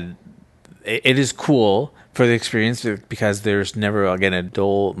like, yeah, it is cool for the experience because there's never, again, a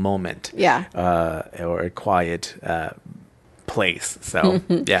dull moment. Yeah. Or a quiet place. So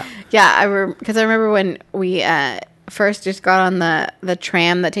yeah. Yeah, because I remember when we first just got on the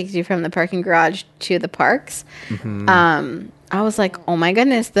tram that takes you from the parking garage to the parks. I was like, oh my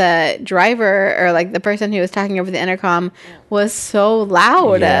goodness, the driver or like the person who was talking over the intercom was so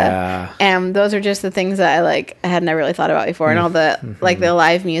loud. Yeah. And those are just the things that I had never really thought about before. And all the like the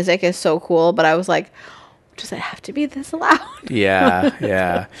live music is so cool, but I was like, does it have to be this loud?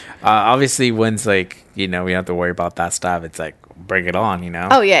 Yeah. Obviously, once like, you know, we don't have to worry about that stuff, it's like, bring it on, you know?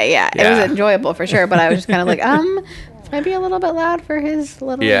 Oh yeah. It was enjoyable for sure, but I was just kind of like, it's maybe a little bit loud for his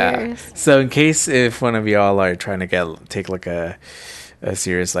little ears. So in case if one of y'all are trying to take like a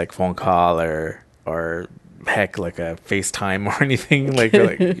serious like phone call or heck like a FaceTime or anything, like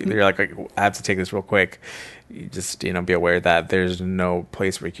you're like I have to take this real quick, you just, you know, be aware that there's no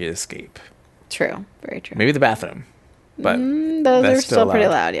place where you can escape. True. Very true. Maybe the bathroom, but those are still pretty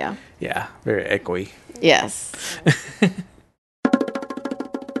loud. Yeah, very echoey. Yes.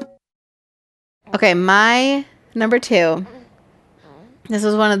 Okay, my number 2. This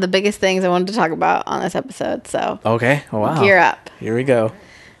was one of the biggest things I wanted to talk about on this episode, so okay. Oh, wow. Gear up. Here we go.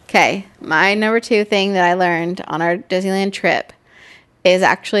 Okay, my number 2 thing that I learned on our Disneyland trip is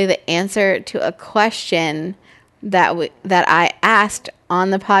actually the answer to a question that I asked on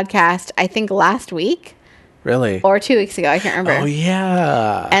the podcast, I think last week. Really? Or 2 weeks ago, I can't remember. Oh,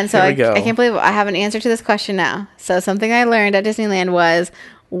 yeah. And so I can't believe I have an answer to this question now. So something I learned at Disneyland was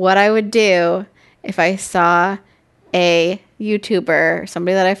what I would do if I saw a YouTuber,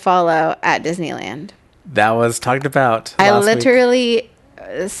 somebody that I follow at Disneyland. That was talked about I literally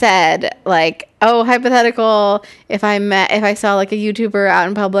said, like, oh, hypothetical, if I saw like a YouTuber out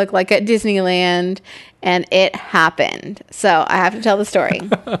in public, like at Disneyland, and it happened. So I have to tell the story.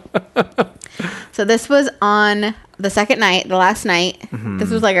 So this was on the second night, the last night. This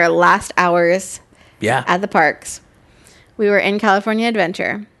was like our last hours at the parks. We were in California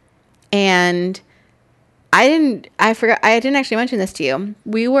Adventure, and I didn't actually mention this to you.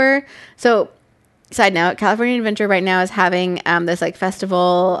 Side note, California Adventure right now is having this like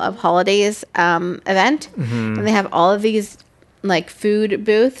festival of holidays event, and they have all of these like food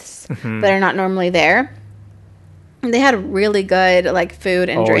booths that are not normally there. And they had really good like food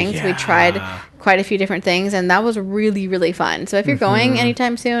and drinks. Yeah. We tried quite a few different things, and that was really, really fun. So if you're going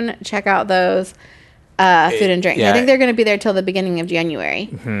anytime soon, check out those food and drinks. I think they're going to be there till the beginning of January.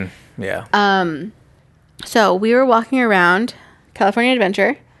 Yeah. So we were walking around California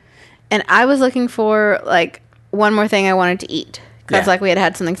Adventure, and I was looking for like one more thing I wanted to eat. Because like we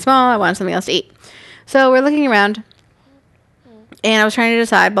had something small, I wanted something else to eat. So we're looking around, and I was trying to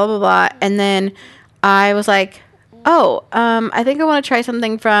decide, blah, blah, blah. And then I was like, I think I want to try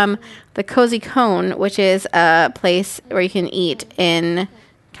something from the Cozy Cone, which is a place where you can eat in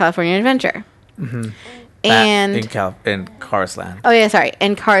California Adventure. And in Cars Land. Oh, yeah, sorry.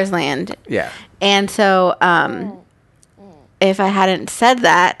 In Cars Land. Yeah. And so if I hadn't said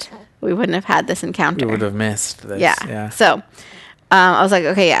that, we wouldn't have had this encounter. We would have missed this. Yeah. So I was like,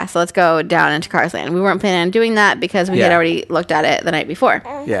 okay, yeah, so let's go down into Cars Land. We weren't planning on doing that because we had already looked at it the night before.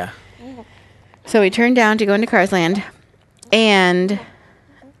 Yeah. So we turned down to go into Cars Land, and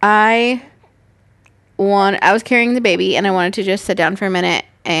I was carrying the baby, and I wanted to just sit down for a minute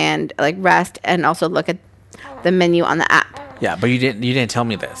and like rest and also look at the menu on the app. Yeah, but you didn't tell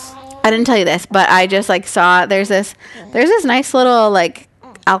me this. I didn't tell you this, but I just like saw there's this nice little like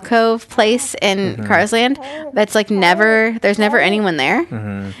alcove place in Cars Land that's like there's never anyone there.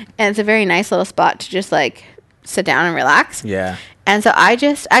 And it's a very nice little spot to just like sit down and relax. Yeah. And so I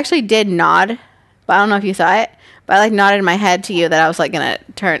actually did nod, but I don't know if you saw it, but I like nodded my head to you that I was like going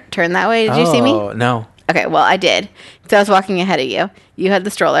to turn that way. Did you see me? Oh, no. Okay, well, I did. So I was walking ahead of you. You had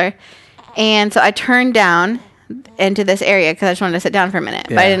the stroller. And so I turned down into this area because I just wanted to sit down for a minute.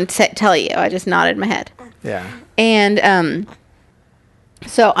 Yeah. But I didn't tell you. I just nodded my head. Yeah. And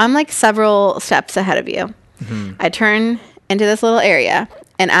so I'm like several steps ahead of you. I turn into this little area.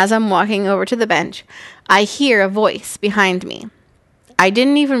 And as I'm walking over to the bench, I hear a voice behind me. I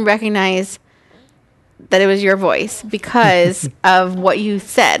didn't even recognize that it was your voice because of what you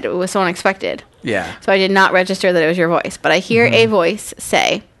said. It was so unexpected. Yeah. So I did not register that it was your voice. But I hear a voice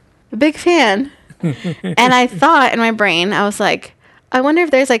say, "A big fan." And I thought in my brain, I was like, I wonder if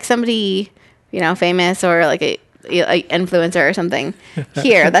there's like somebody, famous or like a influencer or something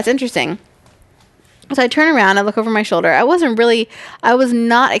here. That's interesting. So I turn around, I look over my shoulder. I was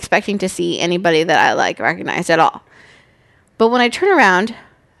not expecting to see anybody that I like recognized at all. But when I turn around,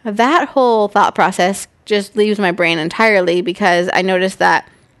 that whole thought process just leaves my brain entirely because I noticed that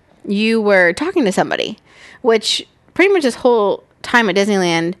you were talking to somebody, which pretty much this whole time at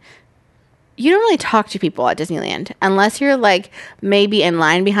Disneyland, you don't really talk to people at Disneyland unless you're like maybe in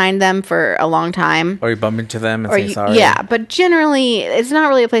line behind them for a long time. Or you bump into them and say sorry. Yeah, but generally it's not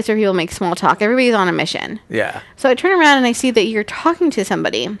really a place where people make small talk. Everybody's on a mission. Yeah. So I turn around and I see that you're talking to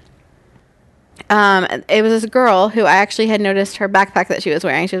somebody. It was this girl who I actually had noticed her backpack that she was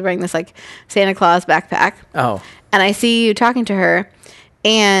wearing. She was wearing this like Santa Claus backpack. Oh. And I see you talking to her,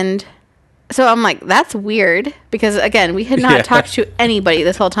 and so I'm like, that's weird because again, we had not talked to anybody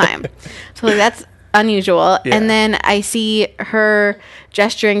this whole time. So like, that's unusual. Yeah. And then I see her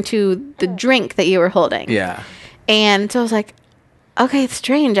gesturing to the drink that you were holding. Yeah. And so I was like, okay, it's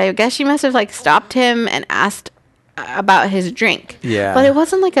strange. I guess she must have like stopped him and asked about his drink. Yeah. But it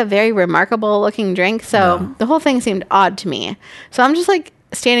wasn't like a very remarkable looking drink. So the whole thing seemed odd to me. So I'm just like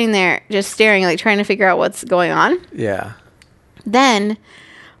standing there, just staring, like trying to figure out what's going on. Yeah. Then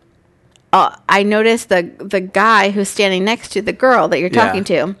I noticed the guy who's standing next to the girl that you're talking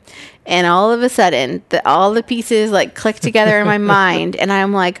to, and all of a sudden, all the pieces like click together in my mind, and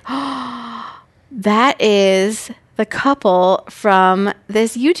I'm like, oh, that is the couple from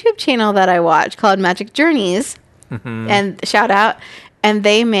this YouTube channel that I watch called Magic Journeys, and shout out, and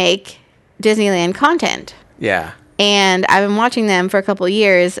they make Disneyland content. Yeah. And I've been watching them for a couple of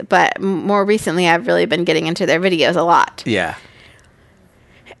years, but more recently, I've really been getting into their videos a lot. Yeah.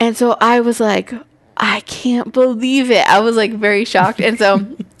 And so I was like, I can't believe it. I was like very shocked. And so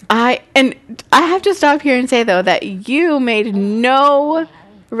I have to stop here and say though that you made no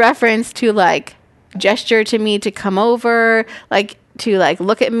reference to like gesture to me to come over, like to like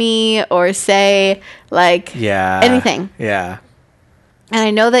look at me or say like anything. Yeah. And I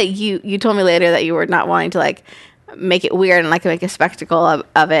know that you told me later that you were not wanting to like make it weird and like make a spectacle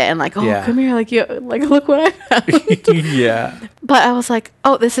of it and like, oh, come here, like you, like look what I found. Yeah. But I was like,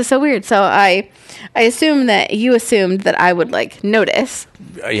 oh, this is so weird. So I assumed that you assumed that I would like notice.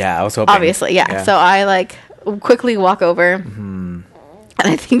 Yeah, I was hoping. Obviously, yeah. So I like quickly walk over, and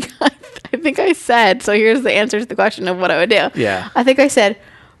I think I said. So here's the answer to the question of what I would do. Yeah. I think I said,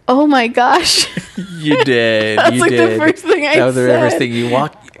 "Oh my gosh." You did. That's like the first thing I said. That was the first thing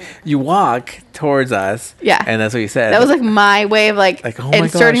you walk towards us. Yeah. And that's what you said. That was like my way of like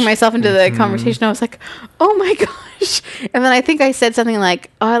inserting myself into the conversation. I was like, oh my gosh. And then I think I said something like,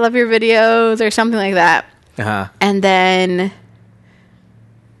 oh, I love your videos or something like that. Uh-huh. And then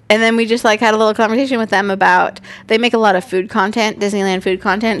we just like had a little conversation with them about, they make a lot of food content, Disneyland food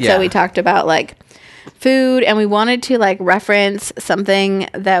content. Yeah. So we talked about like food, and we wanted to like reference something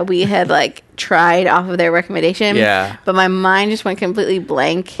that we had like tried off of their recommendation. Yeah. But my mind just went completely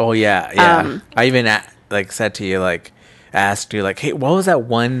blank. Oh yeah, yeah. I even said to you, like, asked you like, hey, what was that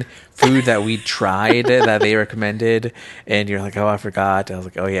one food that we tried that they recommended? And you're like, oh, I forgot. I was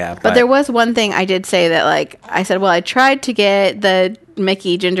like, oh yeah. But there was one thing I did say that like, I said, well, I tried to get the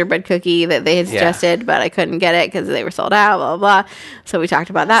Mickey gingerbread cookie that they had suggested, but I couldn't get it because they were sold out, blah, blah, blah. So we talked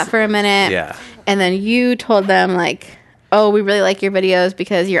about that for a minute. Yeah. And then you told them like, oh, we really like your videos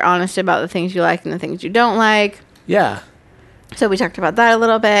because you're honest about the things you like and the things you don't like. Yeah. So we talked about that a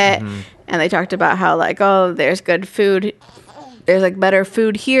little bit. And they talked about how like, oh, there's good food. There's like better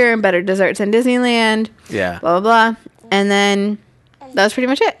food here and better desserts in Disneyland. Yeah. Blah, blah, blah. And then that was pretty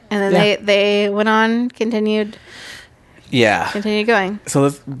much it. And then they went on, continued going. So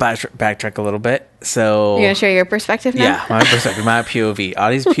let's backtrack a little bit. So you're going to share your perspective now? Yeah, my perspective, my POV.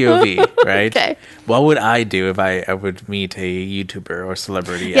 Audie's POV, right? Okay. What would I do if I would meet a YouTuber or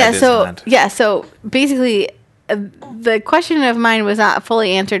celebrity at Disneyland? So basically, the question of mine was not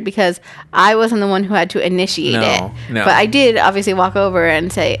fully answered because I wasn't the one who had to initiate it. No. But I did obviously walk over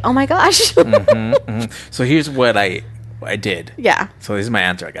and say, oh my gosh. So here's what I did. Yeah. So this is my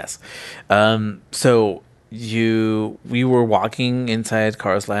answer, I guess. So we were walking inside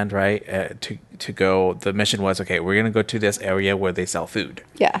Cars Land, right? To go. The mission was, okay, we're gonna go to this area where they sell food.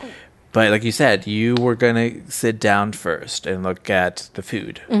 Yeah. But like you said, you were gonna sit down first and look at the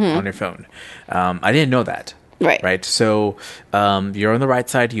food on your phone. I didn't know that. Right. So you're on the right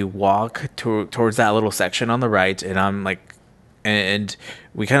side. You walk towards that little section on the right, and I'm like, and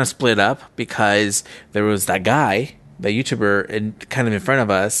we kind of split up because there was that guy, the YouTuber, kind of in front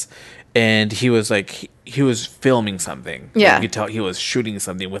of us. And he was like, he was filming something. Yeah. You could tell he was shooting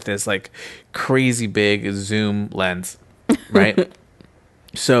something with this like crazy big zoom lens, right?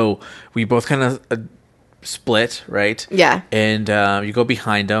 So we both kind of split, right? Yeah. And you go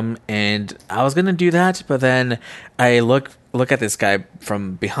behind them, and I was gonna do that, but then I look at this guy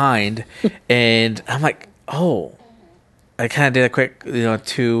from behind, and I'm like, oh, I kind of did a quick,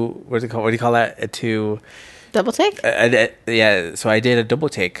 two. What do you call that? A two double take. Yeah. So I did a double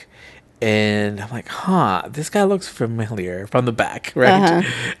take. And I'm like, this guy looks familiar from the back, right?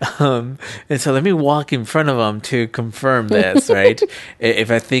 And so let me walk in front of him to confirm this, right?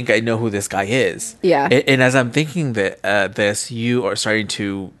 If I think I know who this guy is. Yeah. And as I'm thinking that this, you are starting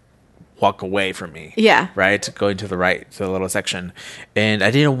to walk away from me. Yeah. Right? Going to the right, to the little section. And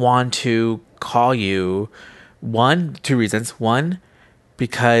I didn't want to call you. Two reasons. One,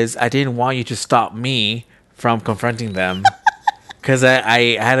 because I didn't want you to stop me from confronting them. Because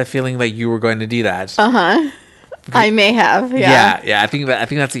I had a feeling that you were going to do that. I may have. Yeah. Yeah. I think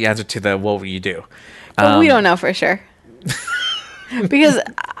that's the answer to the what will you do. But we don't know for sure. Because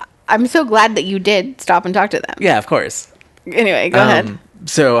I'm so glad that you did stop and talk to them. Yeah, of course. Anyway, go ahead.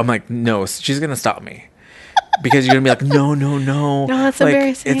 So I'm like, no, she's gonna stop me. Because you're gonna be like, no. No, that's like,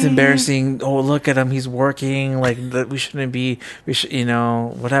 embarrassing. It's embarrassing. Oh, look at him, he's working. Like we shouldn't be. We should,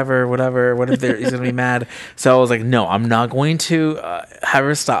 whatever. What if he's gonna be mad? So I was like, no, I'm not going to have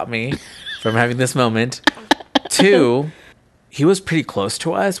her stop me from having this moment. Two, he was pretty close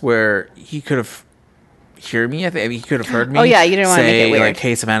to us, where he could have heard me. I think he could have heard me. Oh yeah, you didn't want to make it weird. Like,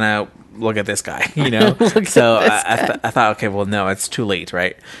 hey, Savannah, look at this guy. So I thought, okay, well, no, it's too late,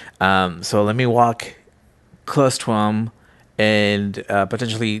 right? So let me walk close to him and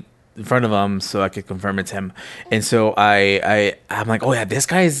potentially in front of him so I could confirm it's him. And so I'm like, oh yeah, this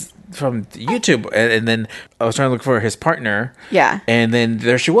guy's from YouTube. And then I was trying to look for his partner. Yeah. And then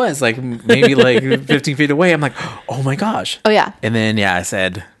there she was, like maybe like 15 feet away. I'm like, oh my gosh. Oh yeah. And then I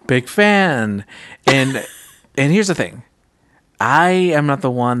said, big fan. And here's the thing. I am not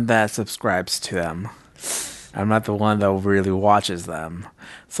the one that subscribes to them. I'm not the one that really watches them.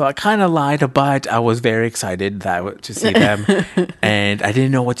 So I kind of lied, but I was very excited to see them. And I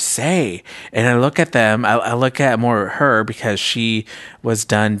didn't know what to say. And I look at them. I look at more her because she was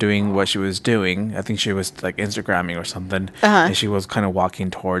done doing what she was doing. I think she was like Instagramming or something. And she was kind of walking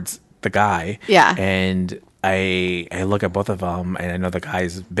towards the guy. Yeah. And I look at both of them, and I know the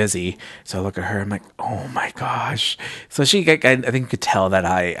guy's busy. So I look at her. I'm like, oh my gosh. So I think could tell that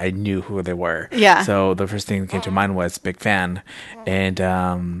I knew who they were. Yeah. So the first thing that came to mind was big fan, and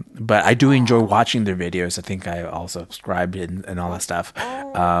but I do enjoy watching their videos. I think I also subscribed and all that stuff.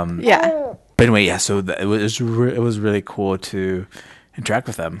 Yeah. But anyway, yeah. So it was really cool to interact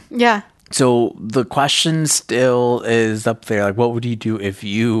with them. Yeah. So the question still is up there. Like, what would you do if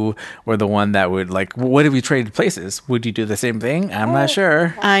you were the one that would, like, what if we traded places? Would you do the same thing? I'm not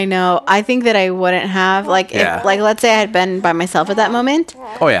sure. I know. I think that I wouldn't have. Like, if, like, let's say I had been by myself at that moment.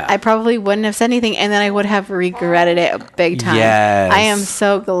 Oh, yeah. I probably wouldn't have said anything, and then I would have regretted it big time. Yes. I am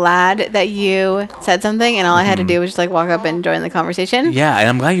so glad that you said something, and all I had to do was just, like, walk up and join the conversation. Yeah, and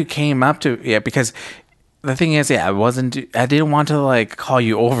I'm glad you came up to, because the thing is, I didn't want to like call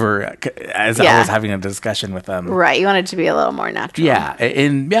you over as I was having a discussion with them. Right. You wanted it to be a little more natural. Yeah.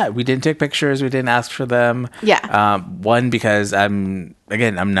 And we didn't take pictures. We didn't ask for them. Yeah. One, because I'm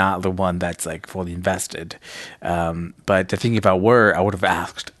not the one that's like fully invested. But the thing, if I were, I would have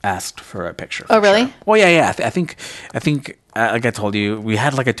asked for a picture. Oh, really? Sure. Well, yeah. I think like I told you, we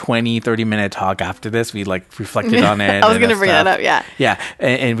had like a 20-30 minute talk after this. We like reflected on it. I was going to bring that up. Yeah. Yeah.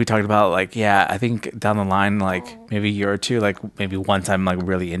 And we talked about like, I think down the line, like maybe a year or two, like maybe once I'm like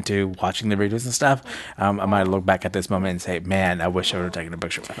really into watching the videos and stuff, I might look back at this moment and say, man, I wish I would have taken a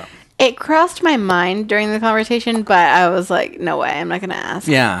picture with him. It crossed my mind during the conversation, but I was like, no way, I'm not going to ask.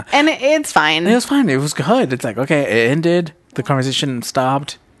 Yeah. And it's fine. It was fine. It was good. It's like, okay, it ended. The conversation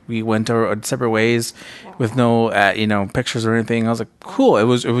stopped. We went our separate ways with no, pictures or anything. I was like, cool. It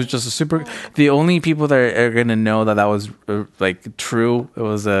was just a super. The only people that are gonna know that was like true. It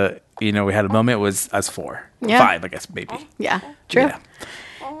was we had a moment. Was us 4, 5, I guess maybe. Yeah, true. Yeah.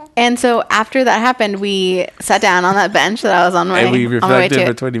 And so after that happened, we sat down on that bench that I was on my. And we reflected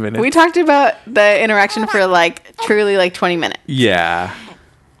for 20 minutes. We talked about the interaction for like truly like 20 minutes. Yeah.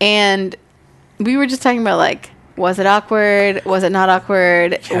 And we were just talking about like. Was it awkward? Was it not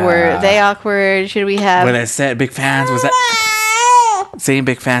awkward? Yeah. Were they awkward? Should we have... When I said big fans, was that... Saying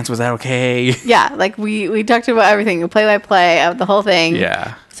big fans, was that okay? Yeah, like we talked about everything. Play-by-play of the whole thing.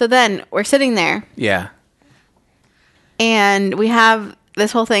 Yeah. So then, we're sitting there. Yeah. And we have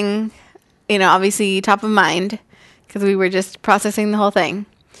this whole thing, obviously top of mind. Because we were just processing the whole thing.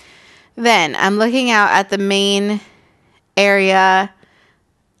 Then, I'm looking out at the main area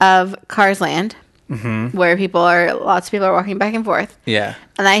of Cars Land. Mm-hmm. Where lots of people are walking back and forth. Yeah.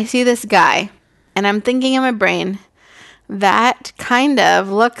 And I see this guy And I'm thinking in my brain, that kind of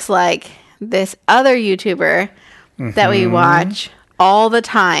looks like this other YouTuber that we watch all the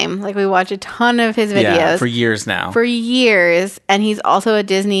time. Like, we watch a ton of his videos. Yeah, for years now. For years. And he's also a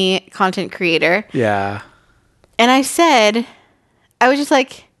Disney content creator. Yeah. And I was just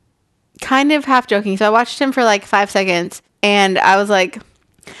like, kind of half joking. So I watched him for like 5 seconds. And I was like,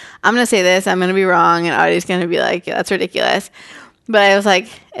 I'm going to say this. I'm going to be wrong. And Audie's going to be like, yeah, that's ridiculous. But I was like,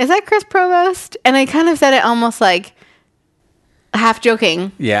 is that Chris Provost? And I kind of said it almost like half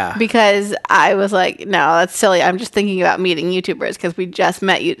joking. Yeah. Because I was like, no, that's silly. I'm just thinking about meeting YouTubers because we just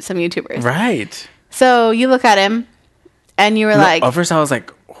met some YouTubers. Right. So you look at him and you were like... At first I was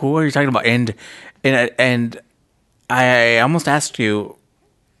like, who are you talking about? And I almost asked you,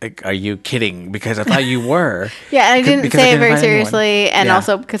 like, are you kidding? Because I thought you were. Yeah, and I didn't say it very seriously. And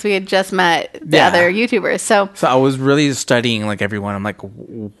also because we had just met the other YouTubers. So I was really studying, like, everyone. I'm like,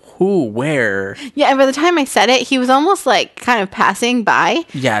 who, where? Yeah, and by the time I said it, he was almost, like, kind of passing by.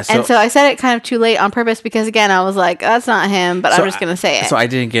 Yeah. And so I said it kind of too late on purpose because, again, I was like, that's not him, but I'm just going to say it. So I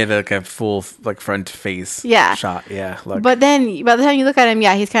didn't get, like, a full, like, front face shot. Yeah. Look. But then by the time you look at him,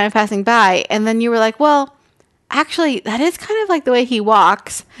 he's kind of passing by. And then you were like, well... Actually, that is kind of like the way he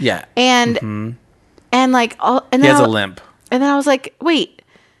walks. Yeah. And and like and then he has a limp. And then I was like, wait.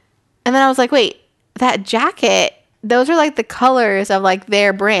 And then I was like, wait, that jacket, those are like the colors of like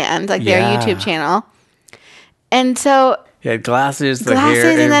their brand, like their YouTube channel. And so he had glasses, the hair,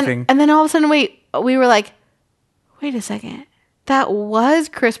 and everything. And then all of a sudden we were like, wait a second. That was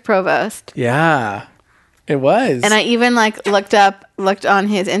Chris Provost. Yeah. It was. And I even like looked on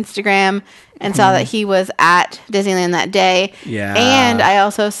his Instagram and saw that he was at Disneyland that day. Yeah. And I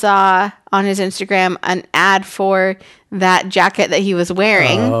also saw on his Instagram an ad for that jacket that he was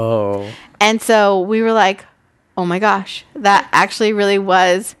wearing. Oh. And so we were like, oh my gosh, that actually really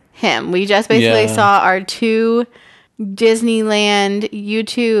was him. We just basically saw our two Disneyland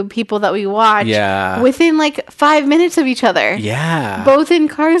YouTube people that we watch within like 5 minutes of each other. Yeah. Both in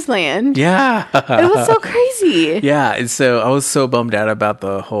Cars Land. Yeah. It was so crazy. Yeah. And so I was so bummed out about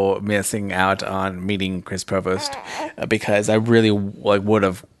the whole missing out on meeting Chris Provost because I really like would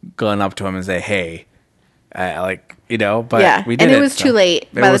have gone up to him and say, hey, but we didn't. And it was too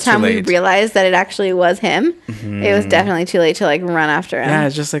late. By the time we realized that it actually was him, it was definitely too late to like run after him. Yeah.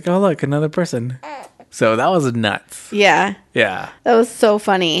 It's just like, oh, look, another person. So that was nuts. Yeah. Yeah. That was so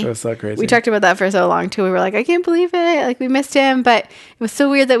funny. It was so crazy. We talked about that for so long, too. We were like, I can't believe it. Like, we missed him. But it was so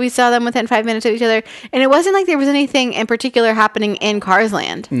weird that we saw them within 5 minutes of each other. And it wasn't like there was anything in particular happening in Cars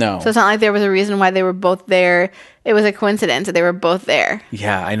Land. No. So it's not like there was a reason why they were both there. It was a coincidence that they were both there.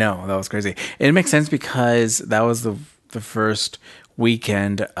 Yeah, I know. That was crazy. And it makes sense because that was the first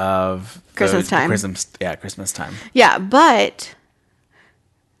weekend of Christmas time. Christmas time. Yeah, but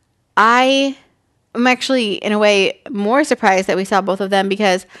I'm actually, in a way, more surprised that we saw both of them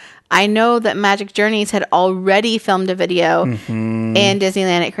because I know that Magic Journeys had already filmed a video in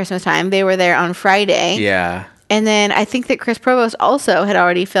Disneyland at Christmas time. They were there on Friday. Yeah. And then I think that Chris Provost also had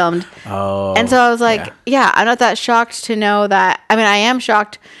already filmed. Oh. And so I was like, I'm not that shocked to know that. I mean, I am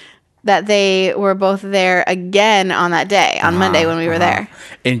shocked that they were both there again on that day, on Monday when we were there.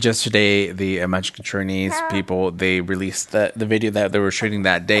 And just today, the Magic Journeys people, they released the video that they were shooting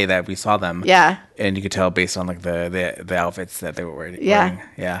that day that we saw them. Yeah. And you could tell based on like the outfits that they were wearing.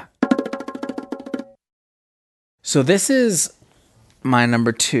 Yeah. So this is my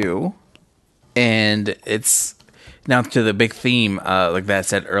number 2. And it's now to the big theme, like that I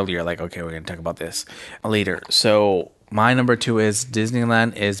said earlier, like, okay, we're going to talk about this later. So my number 2 is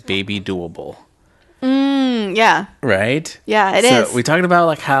Disneyland is baby doable. Yeah. Right? Yeah, it is. So we talked about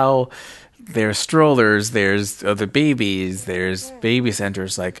like how there's strollers, there's other babies, there's baby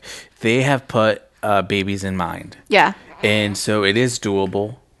centers. Like they have put babies in mind. Yeah. And so it is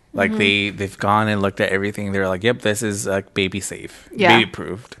doable. Like they've gone and looked at everything. They're like, yep, this is like baby safe, baby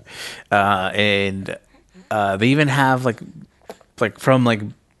proofed. And they even have like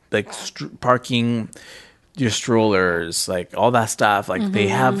from parking your strollers, like all that stuff, like they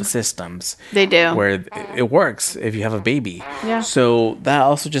have systems. They do. Where it works if you have a baby. Yeah. So that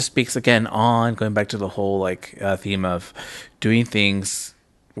also just speaks again on going back to the whole like theme of doing things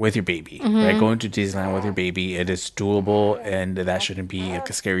with your baby, right? Going to Disneyland with your baby, it is doable, and that shouldn't be like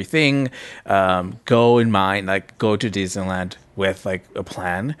a scary thing. Go to Disneyland with like a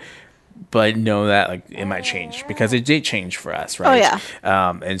plan, but know that like it might change because it did change for us, right? Oh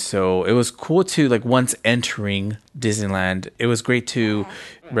yeah. And so it was cool to like once entering Disneyland, it was great to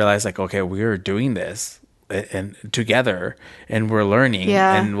realize like, okay, we're doing this. and together, and we're learning,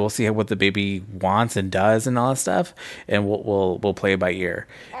 and we'll see what the baby wants and does and all that stuff, and we'll play by ear.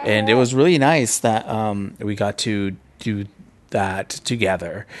 And it was really nice that we got to do that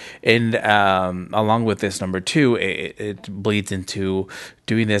together. And along with this number 2, it bleeds into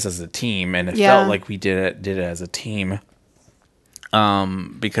doing this as a team, and it felt like we did it as a team,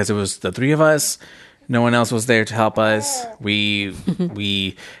 because it was the 3 of us. No one else was there to help us. We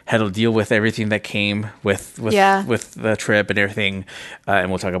had to deal with everything that came with the trip and everything, and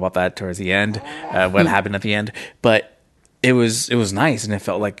we'll talk about that towards the end, what happened at the end. But it was nice, and it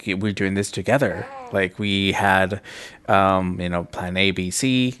felt like we were doing this together. Like we had, plan A, B,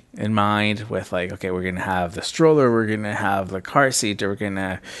 C in mind with like, okay, we're gonna have the stroller, we're gonna have the car seat, we're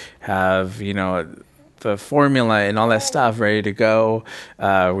gonna have the formula and all that stuff ready to go.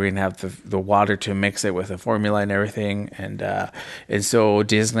 We're gonna have the water to mix it with the formula and everything, and so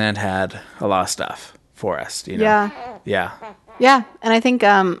Disneyland had a lot of stuff for us. Yeah. And I think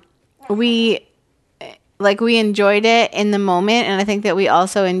we enjoyed it in the moment, and I think that we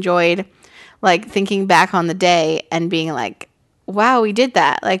also enjoyed like thinking back on the day and being like, wow, we did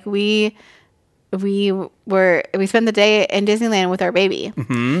that. Like we spent the day in Disneyland with our baby.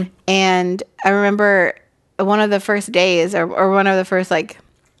 Mm-hmm. And I remember one of the first days or one of the first like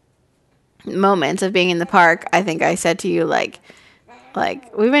moments of being in the park, I think I said to you like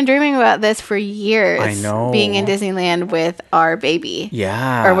we've been dreaming about this for years. I know. Being in Disneyland with our baby.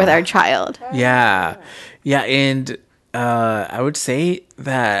 Yeah. Or with our child. Yeah. Yeah. And I would say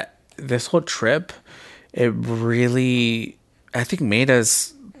that this whole trip, it really, I think, made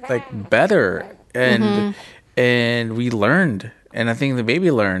us like better, and we learned, and I think the baby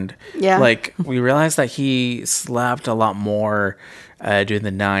learned. Yeah. Like we realized that he slept a lot more during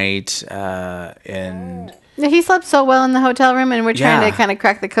the night, and he slept so well in the hotel room, and we're trying to kind of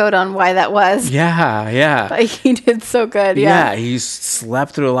crack the code on why that was. Yeah. But he did so good. Yeah, he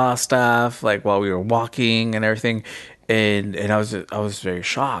slept through a lot of stuff, like while we were walking and everything. And I was very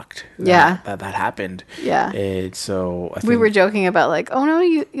shocked that happened. Yeah. And so I think we were joking about like, oh no,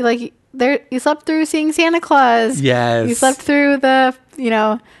 you slept through seeing Santa Claus. Yes. You slept through the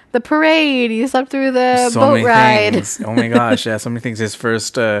the parade. You slept through the boat ride. Things. Oh my gosh, yeah, so many things. His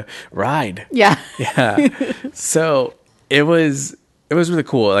first ride. Yeah. Yeah. So it was really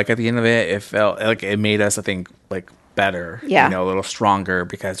cool. Like at the end of it, it felt like it made us, I think, like better. Yeah. A little stronger,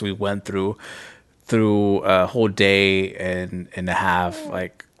 because we went through a whole day and a half,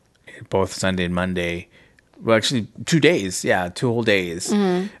 like both Sunday and Monday. Well, actually 2 days. Yeah, 2 whole days.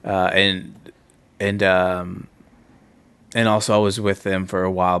 Mm-hmm. And also I was with them for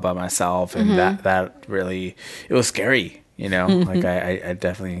a while by myself, and that really, it was scary. Like I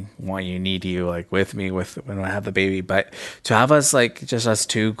definitely need you like with me when I have the baby, but to have us like just us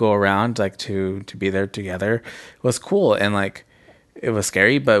 2 go around, like to be there together was cool, and like it was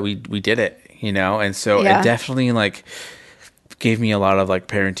scary, but we did it. And so it definitely like gave me a lot of like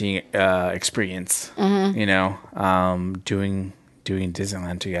parenting experience, doing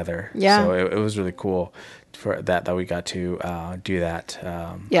Disneyland together. Yeah. So it was really cool for that we got to do that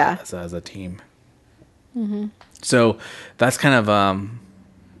as a team. Mm-hmm. So that's kind of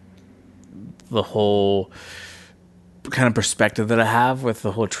the whole kind of perspective that I have with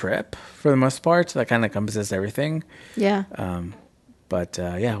the whole trip for the most part. That kind of encompasses everything. Yeah. But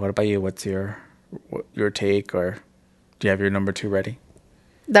what about you? What's your take, or do you have your number 2 ready?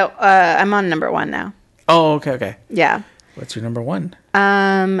 No, I'm on number 1 now. Oh, okay. Yeah. What's your number 1?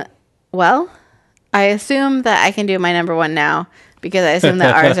 Well, I assume that I can do my number 1 now, because I assume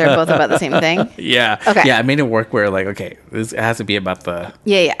that ours are both about the same thing. Yeah. Okay. Yeah, I made it work where like, okay, it has to be about the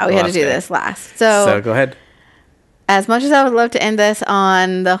we had to do this last. So go ahead. As much as I would love to end this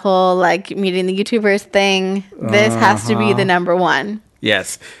on the whole like meeting the YouTubers thing, this has to be the number 1.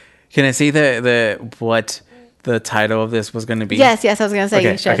 Yes. Can I say what the title of this was going to be? Yes. I was going to say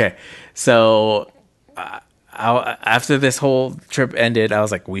okay, you should. Okay. So after this whole trip ended, I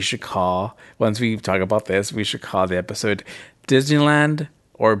was like, once we talk about this, we should call the episode Disneyland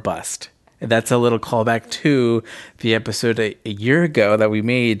or Bust. And that's a little callback to the episode a year ago that we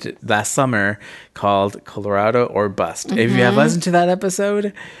made last summer called Colorado or Bust. Mm-hmm. If you have listened to that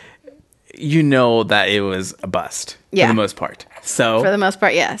episode, you know that it was a bust for the most part. So for the most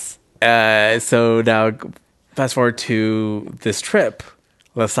part, yes. So now fast forward to this trip.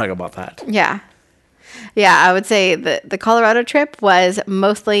 Let's talk about that. Yeah, I would say the Colorado trip was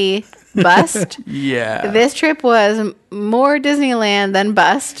mostly bust. Yeah. This trip was more Disneyland than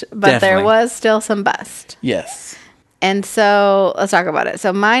bust, but Definitely. There was still some bust. Yes. And so let's talk about it.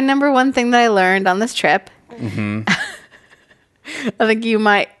 So my number 1 thing that I learned on this trip, I think you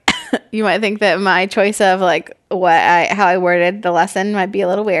might you might think that my choice of like how I worded the lesson might be a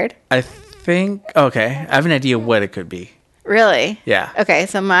little weird. I think, okay, I have an idea what it could be. Really? Yeah. Okay,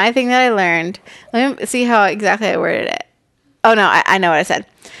 so my thing that I learned, let me see how exactly I worded it. Oh, no, I know what I said.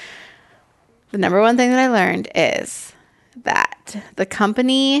 The number one thing that I learned is that the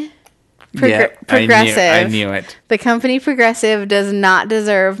company Progressive. I knew it. The company Progressive does not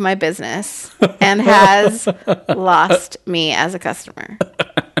deserve my business and has lost me as a customer.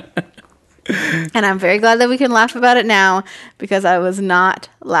 And I'm very glad that we can laugh about it now because I was not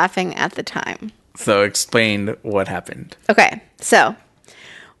laughing at the time. So explain what happened. Okay, so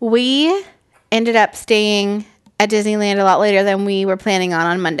we ended up staying at Disneyland a lot later than we were planning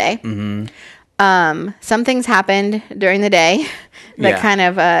on Monday. Mm-hmm. Some things happened during the day that kind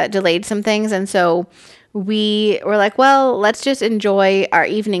of delayed some things. And so we were like, well, let's just enjoy our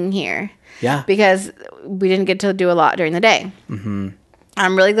evening here. Yeah. Because we didn't get to do a lot during the day. Mm-hmm.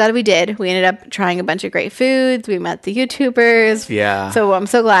 I'm really glad we did. We ended up trying a bunch of great foods. We met the YouTubers. Yeah. So I'm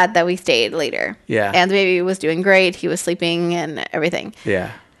so glad that we stayed later. Yeah. And the baby was doing great. He was sleeping and everything.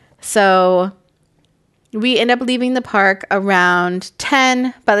 Yeah. So we end up leaving the park around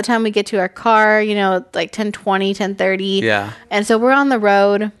 10. By the time we get to our car, like 10:20, 10:30. Yeah. And so we're on the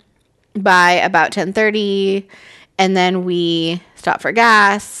road by about 10:30. And then we stop for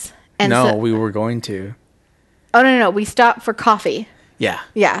gas. And we were going to. Oh, no. We stopped for coffee. Yeah.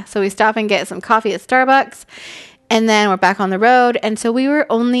 Yeah. So we stop and get some coffee at Starbucks. And then we're back on the road. And so we were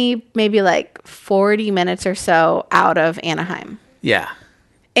only maybe like 40 minutes or so out of Anaheim. Yeah.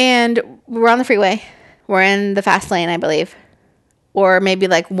 And we're on the freeway. We're in the fast lane, I believe. Or maybe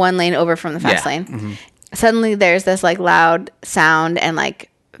like one lane over from the fast lane. Mm-hmm. Suddenly there's this like loud sound and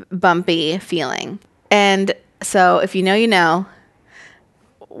like bumpy feeling. And so if you know, you know.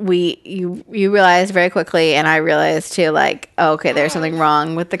 You realized very quickly, and I realized too, like, oh, okay, there's something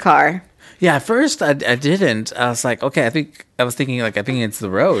wrong with the car. Yeah, at first I didn't. I was like, okay, I think it's the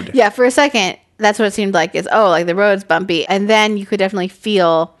road. Yeah, for a second, that's what it seemed like is, like the road's bumpy. And then you could definitely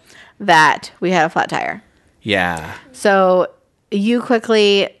feel that we had a flat tire. Yeah. So you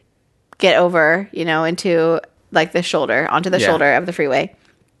quickly get over, into like the shoulder, onto the shoulder of the freeway.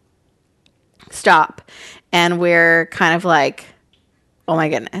 Stop. And we're kind of like, oh my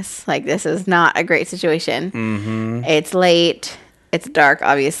goodness, like this is not a great situation. Mm-hmm. It's late. It's dark,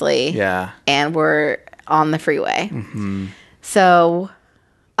 obviously. Yeah. And we're on the freeway. Mm-hmm. So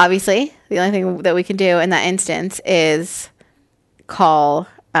obviously the only thing that we can do in that instance is call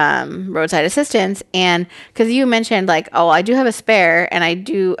roadside assistance. And because you mentioned like, oh, I do have a spare and I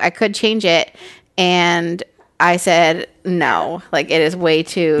could change it. And I said, no, like it is way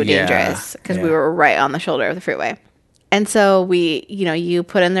too dangerous because we were right on the shoulder of the freeway. And so you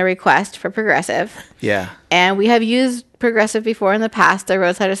put in the request for Progressive. Yeah. And we have used Progressive before in the past, their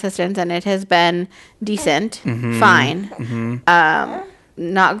roadside assistance, and it has been decent, fine. Mm-hmm.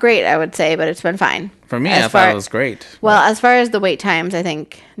 Not great, I would say, but it's been fine. For me, I thought it was great. Well, as far as the wait times, I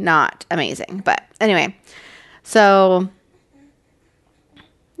think not amazing. But anyway, so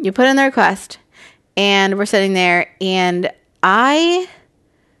you put in the request, and we're sitting there, and I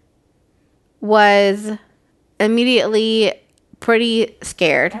was immediately pretty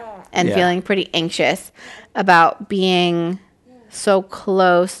scared and feeling pretty anxious about being so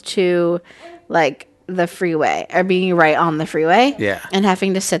close to like the freeway or being right on the freeway and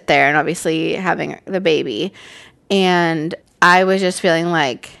having to sit there and obviously having the baby. And I was just feeling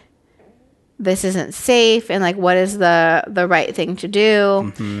like this isn't safe and like what is the right thing to do.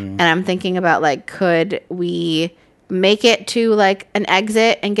 Mm-hmm. And I'm thinking about like, could we make it to like an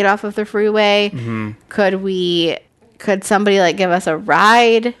exit and get off of the freeway? Mm-hmm. Could somebody like give us a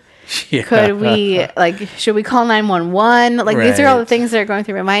ride? Yeah. Could we should we call 911? Like these are all the things that are going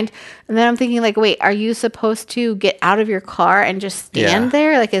through my mind. And then I'm thinking like, wait, are you supposed to get out of your car and just stand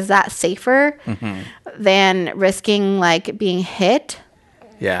there? Like, is that safer than risking like being hit?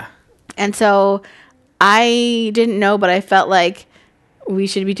 Yeah. And so I didn't know, but I felt like we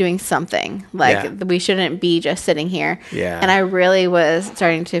should be doing something. Like we shouldn't be just sitting here. Yeah. And I really was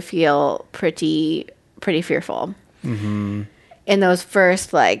starting to feel pretty fearful. Mm-hmm. In those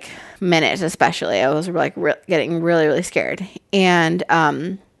first like minutes, especially, I was like getting really, really scared. And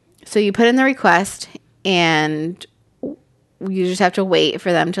so you put in the request, and you just have to wait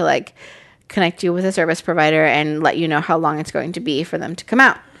for them to like connect you with a service provider and let you know how long it's going to be for them to come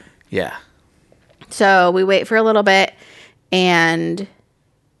out. Yeah. So we wait for a little bit, and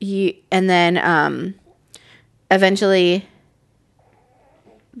then eventually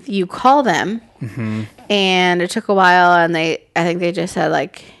you call them. Mm-hmm. And it took a while, and I think they just said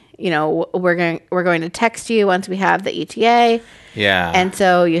like, we're going to text you once we have the ETA. Yeah. And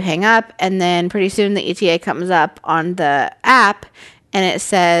so you hang up, and then pretty soon the ETA comes up on the app, and it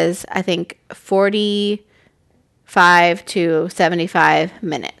says, I think, 45 to 75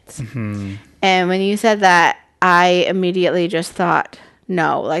 minutes. Mm-hmm. And when you said that, I immediately just thought,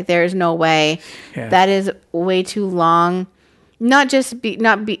 no, like there's no way. Yeah. That is way too long. Not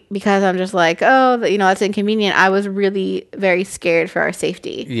because I'm just like, oh, that's inconvenient. I was really very scared for our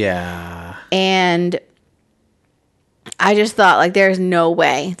safety. Yeah. And I just thought, like, there's no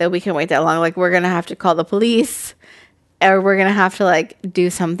way that we can wait that long. Like, we're going to have to call the police, or we're going to have to, like,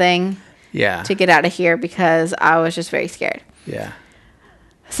 do something to get out of here, because I was just very scared. Yeah.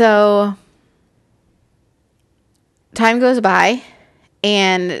 So time goes by,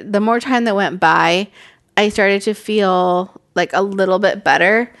 and the more time that went by, I started to feel like a little bit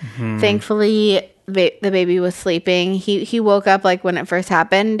better. Mm-hmm. Thankfully, the baby was sleeping. He woke up like when it first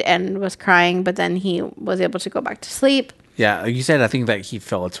happened and was crying, but then he was able to go back to sleep. Yeah, you said, I think that he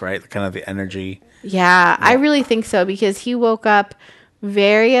felt, right? Kind of the energy. Yeah, I really think so, because he woke up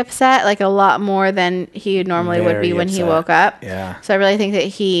very upset, like a lot more than he normally would be when he woke up. Yeah. So I really think that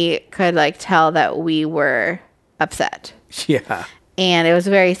he could like tell that we were upset. Yeah. And it was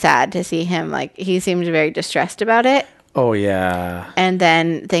very sad to see him, like, he seemed very distressed about it. Oh, yeah. And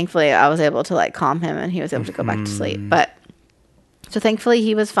then, thankfully, I was able to, like, calm him, and he was able to go back to sleep. But, so thankfully,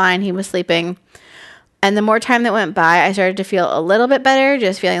 he was fine. He was sleeping. And the more time that went by, I started to feel a little bit better,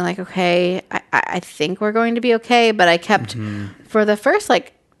 just feeling like, okay, I think we're going to be okay. But I kept, for the first,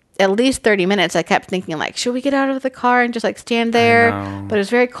 like, at least 30 minutes, I kept thinking, like, should we get out of the car and just, like, stand there? But it was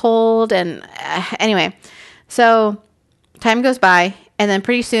very cold. And anyway, so time goes by. And then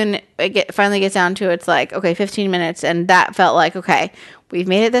pretty soon it finally gets down to, it's like, okay, 15 minutes. And that felt like, okay, we've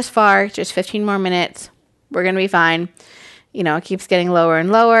made it this far. Just 15 more minutes. We're going to be fine. It keeps getting lower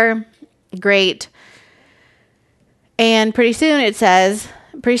and lower. Great. And pretty soon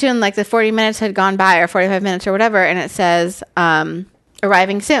like the 40 minutes had gone by, or 45 minutes or whatever. And it says,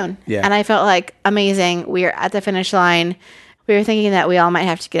 arriving soon. Yeah. And I felt like, amazing. We are at the finish line. We were thinking that we all might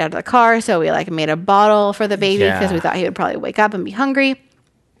have to get out of the car, so we like made a bottle for the baby because we thought he would probably wake up and be hungry.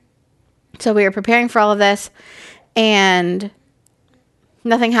 So we were preparing for all of this, and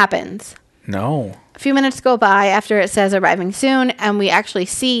nothing happens. No. A few minutes go by after it says arriving soon, and we actually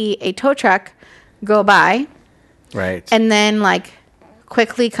see a tow truck go by. Right. And then like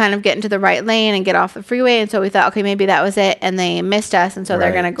quickly kind of get into the right lane and get off the freeway. And so we thought, okay, maybe that was it. And they missed us. And so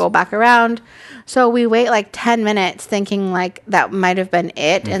they're going to go back around. So we wait like 10 minutes thinking like that might have been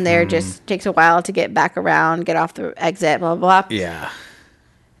it. And there just takes a while to get back around, get off the exit, blah, blah, blah. Yeah.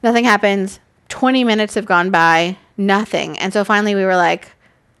 Nothing happens. 20 minutes have gone by. Nothing. And so finally we were like,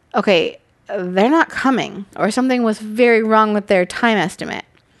 okay, they're not coming, or something was very wrong with their time estimate.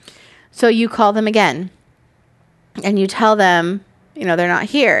 So you call them again and you tell them, they're not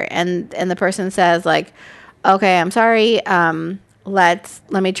here. And the person says like, okay, I'm sorry. Let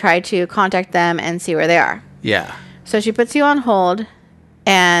me try to contact them and see where they are. Yeah. So she puts you on hold,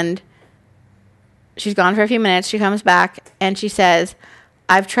 and she's gone for a few minutes. She comes back and she says,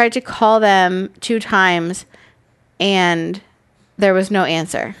 I've tried to call them 2 times and there was no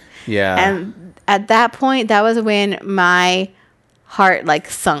answer. Yeah. And at that point, that was when my heart like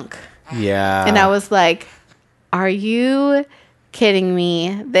sunk. Yeah. And I was like, are you kidding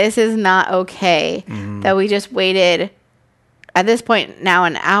me? This is not okay that we just waited at this point now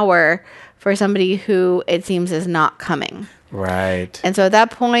an hour for somebody who it seems is not coming. Right. And so at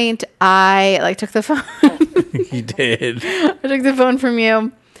that point I like took the phone. You did. I took the phone from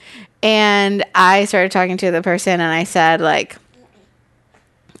you and I started talking to the person, and I said like,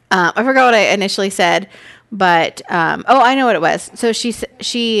 I forgot what I initially said, but I know what it was. So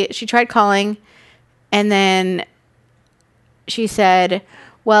she tried calling, and then she said,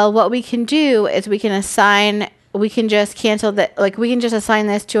 well, what we can do is we can just assign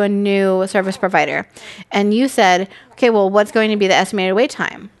this to a new service provider. And you said, okay, well, what's going to be the estimated wait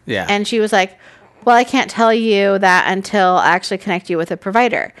time? Yeah. And she was like, well, I can't tell you that until I actually connect you with a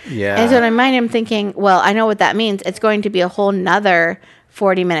provider. Yeah. And so in my mind, I'm thinking, well, I know what that means. It's going to be a whole nother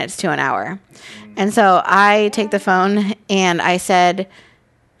 40 minutes to an hour. And so I take the phone and I said,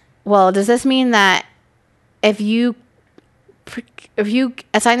 well, does this mean that if you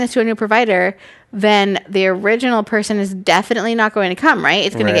assign this to a new provider, then the original person is definitely not going to come, right?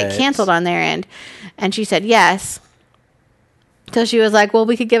 It's going to get canceled on their end. And she said, yes. So she was like, well,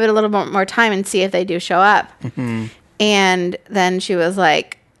 we could give it a little more time and see if they do show up. Mm-hmm. And then she was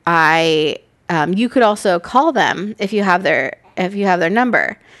like, you could also call them if you have their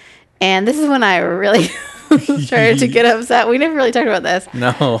number. And this is when I really started to get upset. We never really talked about this.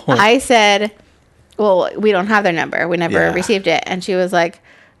 No. I said, well, we don't have their number. We never received it. And she was like,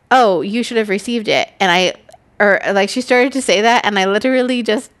 oh, you should have received it. And she started to say that, and I literally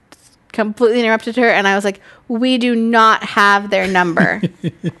just completely interrupted her, and I was like, we do not have their number.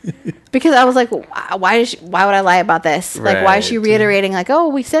 Because I was like, why would I lie about this? Like, why is she reiterating, like, oh,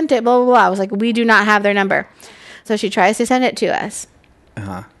 we sent it, blah, blah, blah. I was like, we do not have their number. So she tries to send it to us.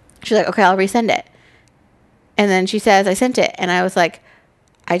 Uh-huh. She's like, okay, I'll resend it. And then she says, I sent it. And I was like,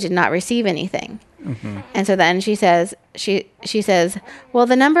 I did not receive anything. Mm-hmm. And so then she says, well,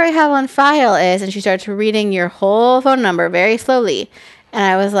 the number I have on file is, and she starts reading your whole phone number very slowly. And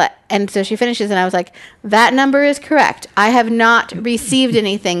I was like, and so she finishes, and I was like, that number is correct. I have not received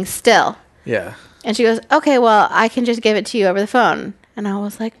anything still. Yeah. And she goes, okay, well, I can just give it to you over the phone. And I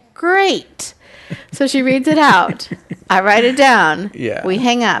was like, great. So she reads it out. I write it down. Yeah. We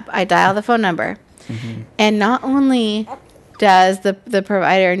hang up. I dial the phone number. Mm-hmm. And not only does the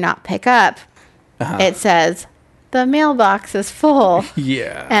provider not pick up, it says, the mailbox is full.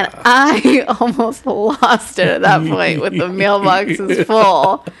 Yeah. And I almost lost it at that point with the mailbox is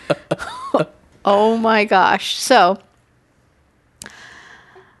full. Oh my gosh. So,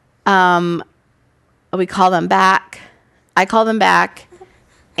 we call them back. I call them back.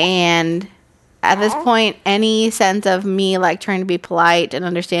 And at this point, any sense of me like trying to be polite and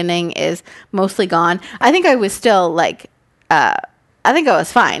understanding is mostly gone. I think I was still like, I think I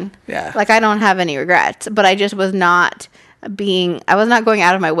was fine. Yeah. Like, I don't have any regrets, but I just was not I was not going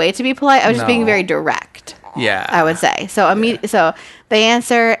out of my way to be polite. I was just being very direct. Yeah. I would say. So they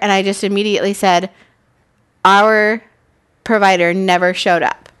answer, and I just immediately said, our provider never showed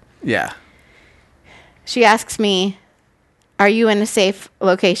up. Yeah. She asks me, are you in a safe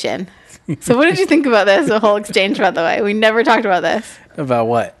location? So what did you think about this, the whole exchange, by the way? We never talked about this. About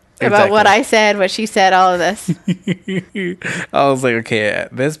what? About what I said, what she said, all of this. I was like, okay,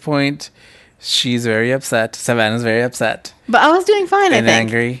 at this point, she's very upset. Savannah's very upset. But I was doing fine, and I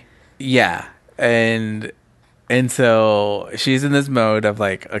think. Angry. Yeah. And so she's in this mode of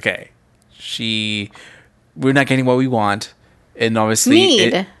like, okay, we're not getting what we want. And obviously...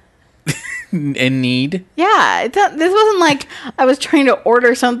 Need. In need. Yeah. This wasn't like I was trying to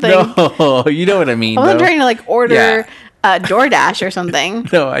order something. No, you know what I mean. I wasn't trying to like order... DoorDash or something.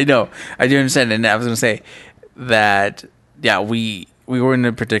 No, I know. I do understand. And I was going to say that, yeah, we were in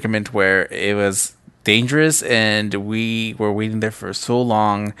a predicament where it was dangerous and we were waiting there for so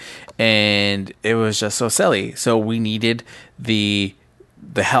long and it was just so silly. So we needed the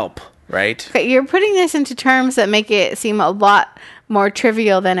help, right? Okay, you're putting this into terms that make it seem a lot more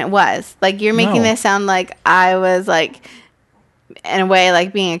trivial than it was. Like, you're making this sound like I was like, in a way,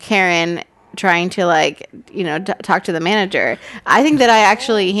 like being a Karen trying to like, talk to the manager. I think that I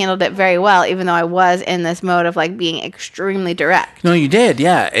actually handled it very well, even though I was in this mode of like being extremely direct. No, you did.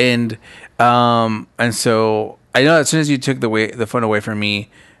 Yeah. And so I know as soon as you took the phone away from me,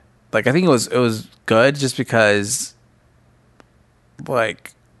 like, I think it was good just because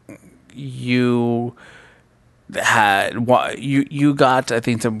like you got, I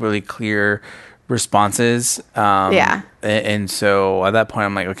think, some really clear responses. And so at that point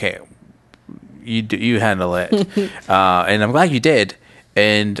I'm like, okay, you handle it. And I'm glad you did.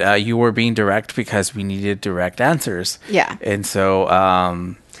 And you were being direct because we needed direct answers. Yeah. And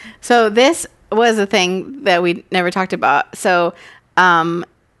so... So this was a thing that we never talked about. So... and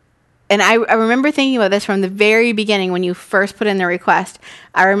I remember thinking about this from the very beginning when you first put in the request.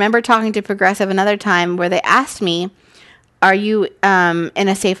 I remember talking to Progressive another time where they asked me, are you in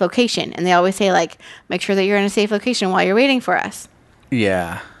a safe location? And they always say, like, make sure that you're in a safe location while you're waiting for us.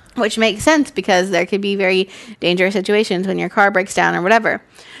 Yeah. Which makes sense because there could be very dangerous situations when your car breaks down or whatever.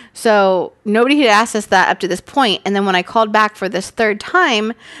 So nobody had asked us that up to this point. And then when I called back for this third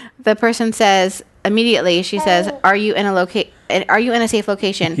time, the person says immediately, she says, are you in a safe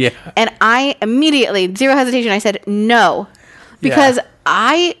location? Yeah. And I immediately, zero hesitation, I said no. Because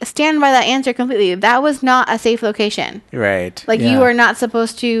I stand by that answer completely. That was not a safe location. Right. Like, you are not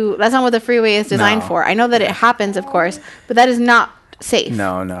supposed to, that's not what the freeway is designed for. I know that it happens, of course, but that is not safe.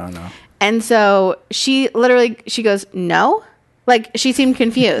 No. And so she goes, no? Like, she seemed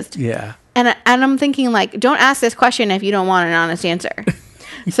confused. Yeah. And I'm thinking, like, don't ask this question if you don't want an honest answer.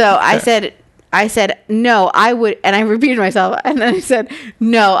 So I said, no, I would, and I repeated myself, and then I said,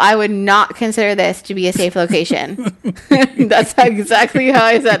 no, I would not consider this to be a safe location. That's exactly how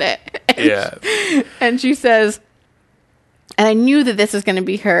I said it. Yeah. And she says, and I knew that this was going to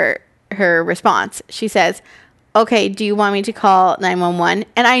be her response. She says, okay, do you want me to call 911?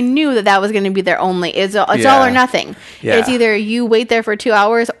 And I knew that was going to be their only. It's all or nothing. Yeah. It's either you wait there for 2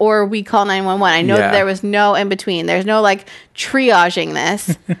 hours or we call 911. I know that there was no in between. There's no like triaging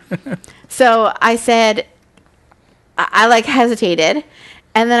this. So I said, I like hesitated.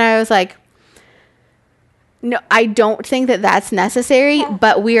 And then I was like, no, I don't think that that's necessary,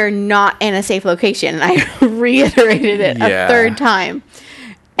 but we are not in a safe location. And I reiterated it a third time.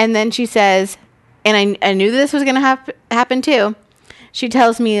 And then she says, and I knew this was going to happen too. She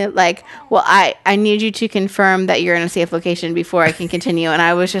tells me, like, well, I need you to confirm that you're in a safe location before I can continue. And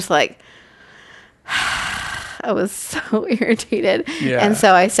I was just like, I was so irritated. Yeah. And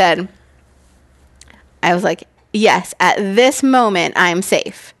so I was like, yes, at this moment, I'm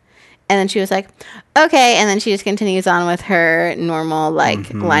safe. And then she was like, okay. And then she just continues on with her normal,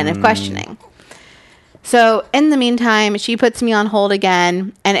 like, line of questioning. So in the meantime, she puts me on hold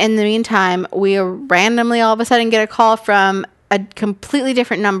again. And in the meantime, we randomly all of a sudden get a call from a completely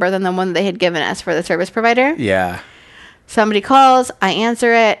different number than the one they had given us for the service provider. Yeah. Somebody calls. I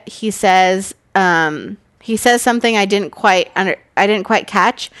answer it. He says something I didn't quite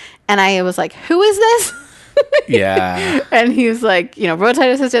catch. And I was like, who is this? Yeah. And he was like, roadside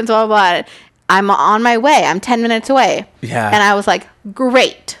assistance, blah, blah, blah. I'm on my way. I'm 10 minutes away. Yeah. And I was like,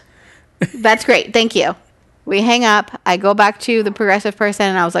 great. That's great. Thank you. We hang up. I go back to the progressive person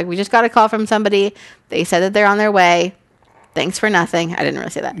and I was like, we just got a call from somebody. They said that they're on their way. Thanks for nothing. I didn't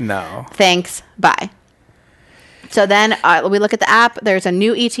really say that. No. Thanks. Bye. So then we look at the app. There's a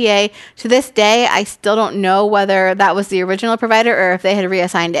new ETA. To this day, I still don't know whether that was the original provider or if they had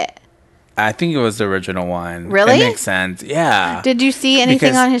reassigned it. I think it was the original one. Really? It makes sense. Yeah. Did you see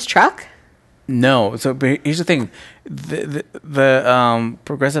anything on his truck? No. So but here's the thing. The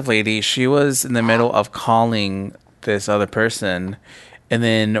progressive lady, she was in the middle of calling this other person. And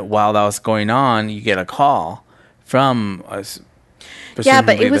then while that was going on, you get a call from us. Yeah,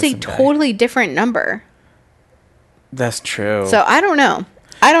 but it was a totally different number. That's true. So I don't know.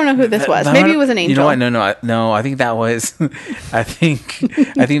 I don't know who this was. Maybe it was an angel. You know what? No. I think that was. I think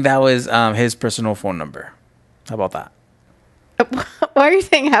that was his personal phone number. How about that? Why are you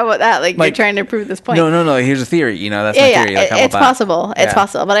saying how about that? Like you're trying to prove this point? No. Here's a theory. That's my theory. Like, it's possible. It's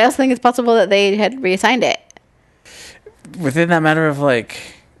possible, but I also think it's possible that they had reassigned it within that matter of like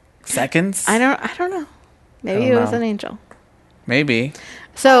seconds. I don't know. Maybe it was an angel. Maybe.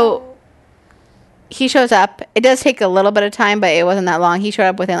 So. He shows up. It does take a little bit of time, but it wasn't that long. He showed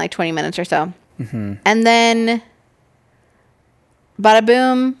up within like 20 minutes or so. Mm-hmm. And then, bada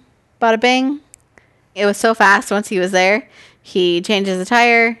boom, bada bing. It was so fast once he was there. He changes the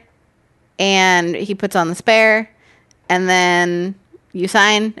tire, and he puts on the spare, and then you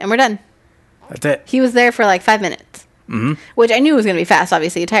sign, and we're done. That's it. He was there for like 5 minutes, which I knew was going to be fast,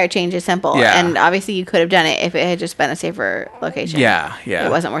 obviously. A tire change is simple. Yeah. And obviously you could have done it if it had just been a safer location. Yeah. It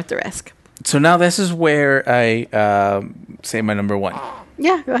wasn't worth the risk. So now this is where I say my number one.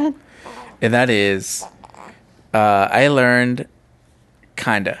 Yeah, go ahead. And that is, I learned,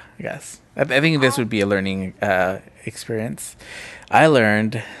 I guess. I think this would be a learning experience. I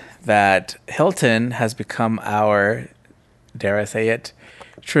learned that Hilton has become our, dare I say it,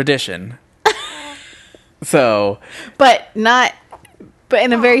 tradition. So. But in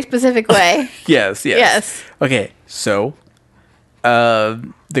a very specific way. Yes. Okay, so.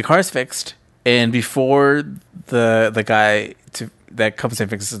 The car's fixed, and before the guy that comes and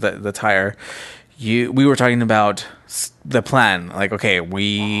fixes the tire, we were talking about the plan. Like, okay,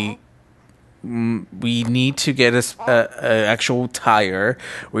 we need to get us an actual tire.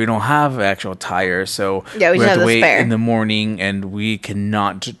 We don't have an actual tire, so we have to wait in the morning, and we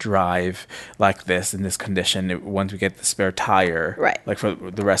cannot drive like this in this condition once we get the spare tire, right? Like for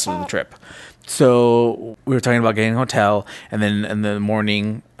the rest of the trip. So we were talking about getting a hotel, and then in the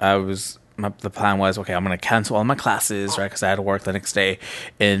morning, the plan was, okay, I'm going to cancel all my classes, right? Because I had to work the next day,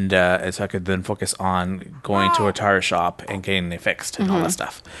 and so I could then focus on going to a tire shop and getting it fixed and all that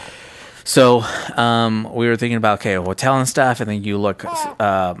stuff. So we were thinking about, okay, a hotel and stuff, and then you look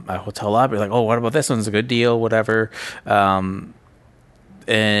a hotel up, you're like, oh, what about this one's a good deal, whatever.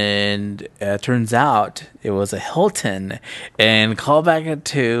 And it turns out it was a Hilton. And call back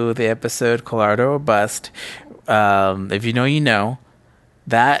to the episode Colorado or Bust. If you know, you know.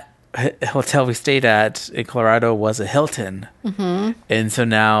 That hotel we stayed at in Colorado was a Hilton. Mm-hmm. And so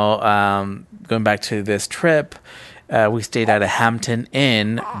now, going back to this trip, we stayed at a Hampton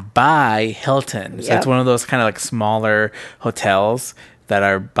Inn by Hilton. So it's one of those kind of like smaller hotels that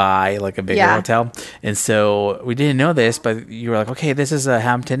are by like a bigger hotel. And so we didn't know this, but you were like, okay, this is a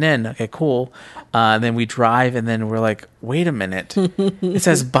Hampton Inn. Okay, cool. And then we drive, and then we're like, wait a minute, it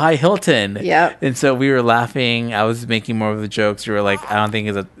says by Hilton. Yeah. And so we were laughing. I was making more of the jokes. You were like, I think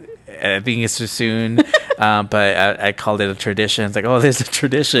it's too soon. But I called it a tradition. It's like, oh, there's a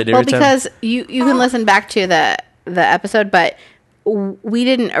tradition. Well, because you can listen back to the episode, but we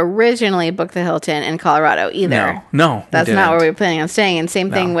didn't originally book the Hilton in Colorado either. No, that's not where we were planning on staying. And same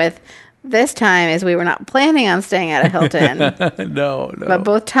thing with this time, is we were not planning on staying at a Hilton. No. But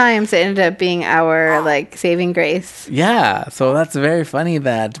both times it ended up being our like saving grace. Yeah, so that's very funny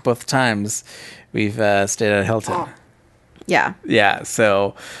that both times we've stayed at a Hilton. Yeah. Yeah.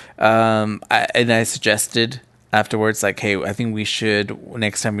 So, I suggested afterwards, like, hey, I think we should,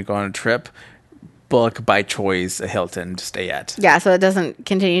 next time we go on a trip, book by choice a Hilton to stay at. Yeah. So it doesn't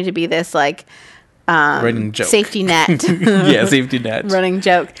continue to be this like running joke. Safety net. Yeah, safety net. Running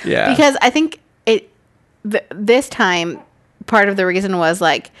joke. Yeah. Because I think this time, part of the reason was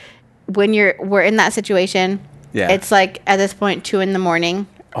like when we're in that situation. Yeah. It's like at this point 2 a.m.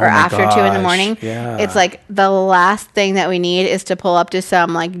 or after 2 a.m. Yeah. It's like the last thing that we need is to pull up to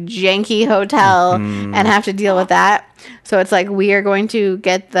some like janky hotel and have to deal with that. So it's like we are going to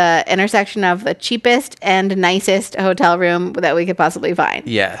get the intersection of the cheapest and nicest hotel room that we could possibly find.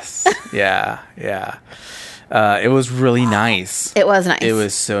 Yes. Yeah. It was really nice. It was nice. It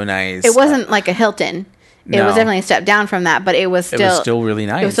was so nice. It wasn't like a Hilton. It was definitely a step down from that, but it was still really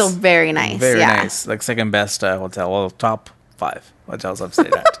nice. It was still very nice. Very nice. Like second best hotel. Well, top 5 hotels I've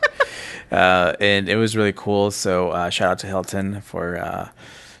stayed at. And it was really cool. So shout out to Hilton for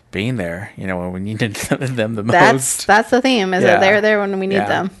being there, when we needed them the most. That's the theme, is that they're there when we need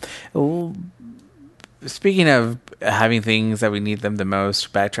them. Well, speaking of having things that we need them the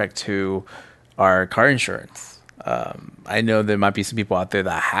most, backtrack to our car insurance. I know there might be some people out there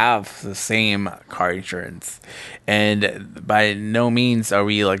that have the same car insurance, and by no means are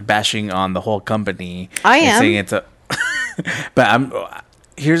we like bashing on the whole company. I am saying it's a but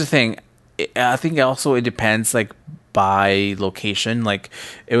here's the thing. I think also it depends like by location. Like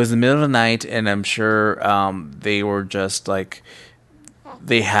it was the middle of the night, and I'm sure they were just like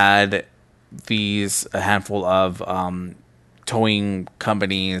they had a handful of towing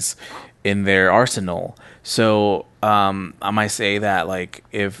companies in their arsenal. So I might say that like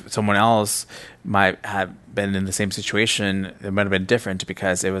if someone else might have been in the same situation, it might have been different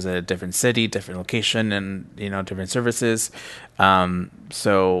because it was a different city, different location, and different services.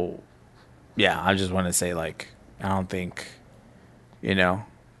 So yeah, I just want to say like I don't think, I don't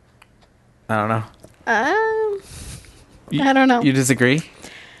know. I don't know. You disagree?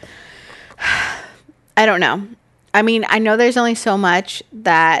 I don't know. I mean, I know there's only so much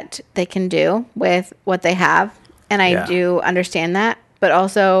that they can do with what they have, and I do understand that. But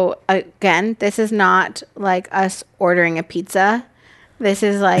also, again, this is not like us ordering a pizza. This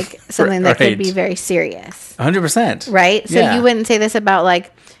is like something that could be very serious. 100%. Right? So you wouldn't say this about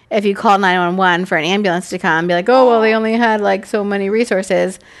like if you call 911 for an ambulance to come and be like, oh, well, they only had like so many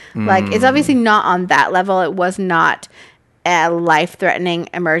resources. Like, it's obviously not on that level. It was not a life-threatening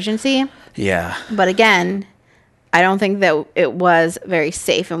emergency. Yeah. But again, I don't think that it was very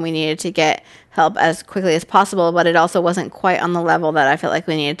safe, and we needed to get help as quickly as possible, but it also wasn't quite on the level that I felt like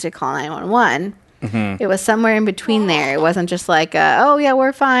we needed to call 911. It was somewhere in between there. It wasn't just like, oh, yeah,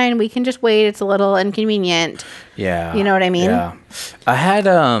 we're fine. We can just wait. It's a little inconvenient. Yeah. You know what I mean? Yeah. I had,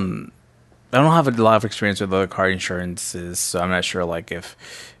 I don't have a lot of experience with other car insurances, so I'm not sure, like, if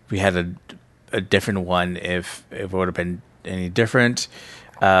we had a different one, if it would have been any different.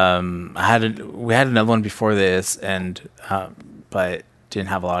 We had another one before this, and but didn't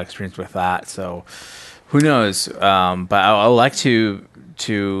have a lot of experience with that. So who knows? But I would like to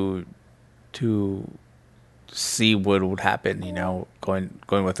see what would happen. Going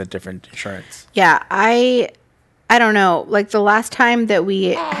with a different insurance. Yeah, I don't know. Like the last time that we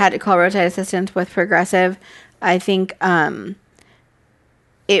had to call roadside assistance with Progressive, I think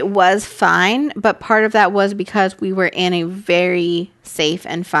it was fine, but part of that was because we were in a very safe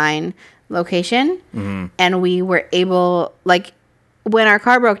and fine location, and we were able, like, when our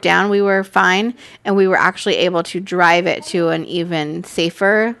car broke down, we were fine, and we were actually able to drive it to an even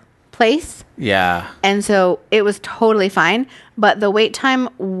safer place. Yeah. And so it was totally fine, but the wait time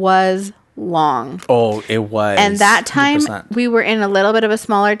was long. Oh, it was. And that time 100%. We were in a little bit of a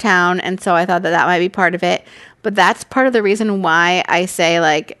smaller town, and so I thought that might be part of it. But that's part of the reason why I say,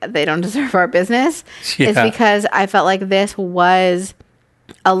 like, they don't deserve our business, is because I felt like this was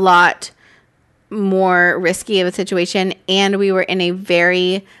a lot more risky of a situation, and we were in a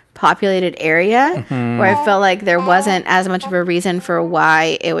very populated area where I felt like there wasn't as much of a reason for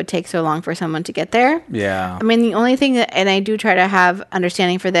why it would take so long for someone to get there. Yeah. I mean, the only thing that, and I do try to have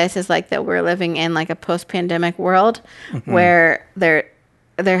understanding for this, is like that we're living in like a post-pandemic world where there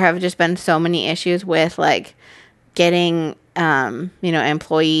have just been so many issues with like getting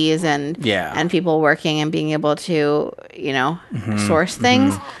employees and people working and being able to source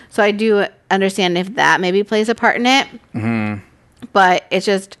things. So I do understand if that maybe plays a part in it. But it's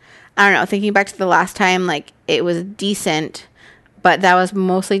just, I don't know, thinking back to the last time, like it was decent, but that was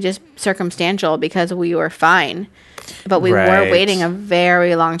mostly just circumstantial because we were fine, but we were waiting a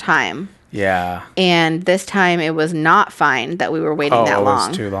very long time. Yeah. And this time it was not fine that we were waiting that long. It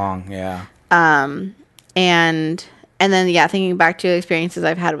was too long. Yeah. And then, thinking back to experiences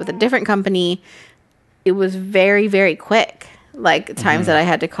I've had with a different company, it was very, very quick, like times that I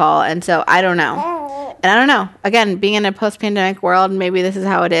had to call. And so I don't know. And I don't know. Again, being in a post-pandemic world, maybe this is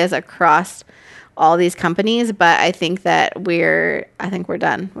how it is across all these companies. But I think that we're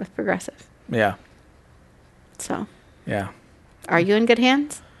done with Progressive. Yeah. So. Yeah. Are you in good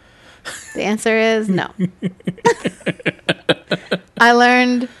hands? The answer is no. I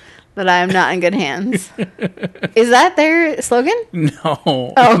learned that I am not in good hands. Is that their slogan? No.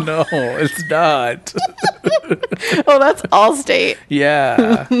 Oh. No, it's not. Oh, that's Allstate.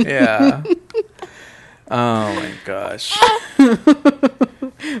 Yeah. Yeah. Oh my gosh.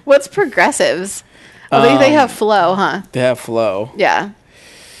 What's Progressives? Oh, they have Flow, huh? They have Flow. Yeah.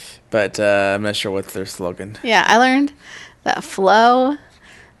 But I'm not sure what's their slogan. Yeah, I learned that Flow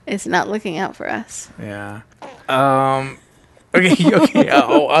is not looking out for us. Yeah. Okay.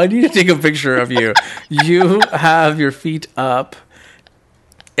 Oh, I need to take a picture of you. You have your feet up,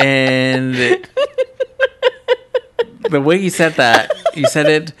 and the way you said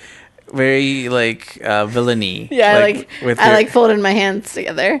it very like villainy. Yeah, I folded my hands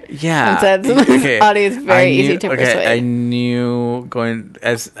together. Yeah. And said, okay. Audio is very easy to persuade. I knew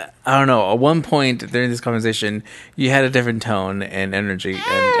I don't know, at one point during this conversation, you had a different tone and energy,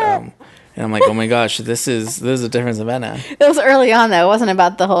 and I'm like, oh my gosh, this is a different Savannah. It was early on though. It wasn't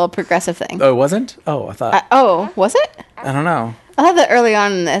about the whole Progressive thing. Oh, it wasn't? Oh, I thought. Was it? I don't know. I thought that early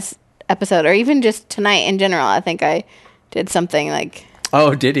on in this episode, or even just tonight in general, I think I did something like.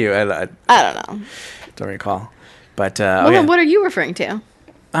 Oh, did you? I don't know. Don't recall. But then what are you referring to?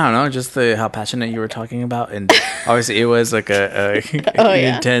 I don't know, just how passionate you were talking about, and obviously it was like an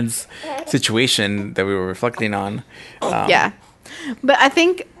intense situation that we were reflecting on. Yeah, but I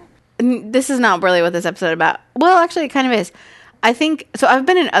think this is not really what this episode is about. Well, actually, it kind of is. I think so. I've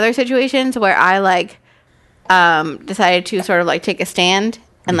been in other situations where I decided to sort of like take a stand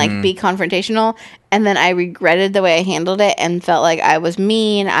and be confrontational, and then I regretted the way I handled it and felt like I was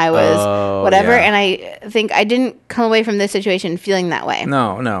mean, I was whatever, and I think I didn't come away from this situation feeling that way.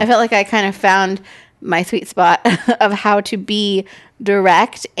 No. I felt like I kind of found my sweet spot of how to be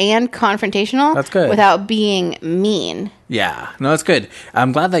direct and confrontational. That's good. Without being mean. Yeah. No, that's good.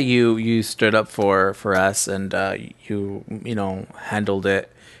 I'm glad that you stood up for us, and you handled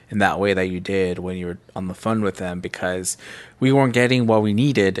it in that way that you did when you were on the phone with them, because we weren't getting what we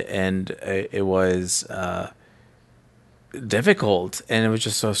needed, and it was difficult, and it was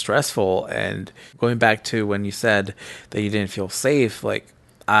just so stressful. And going back to when you said that you didn't feel safe, like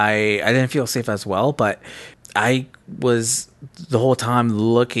I didn't feel safe as well, but I was the whole time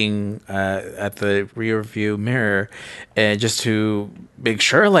looking at the rear view mirror, and just to make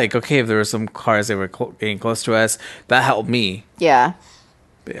sure, like, okay, if there were some cars that were getting close to us, that helped me. Yeah.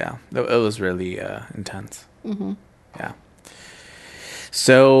 But yeah, it was really intense. Mm-hmm. Yeah.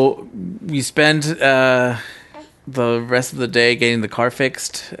 So we spent the rest of the day getting the car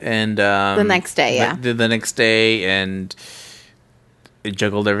fixed, and the next day, the next day, and it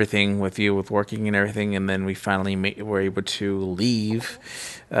juggled everything with working and everything, and then we finally were able to leave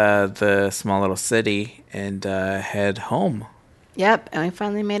the small little city and head home. Yep, and we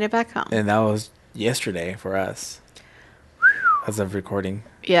finally made it back home. And that was yesterday for us, as of recording.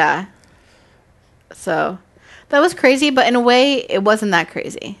 Yeah. So that was crazy, but in a way, it wasn't that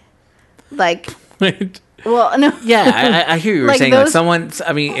crazy. Like, well, no. Yeah, I hear you were saying, like, someone.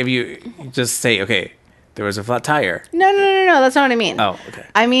 I mean, if you just say, okay, there was a flat tire. No. That's not what I mean. Oh, okay.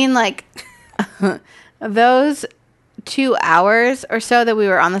 I mean, like, those 2 hours or so that we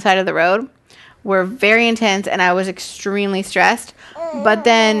were on the side of the road were very intense, and I was extremely stressed. But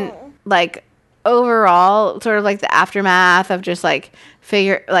then, like, overall, sort of like the aftermath of just like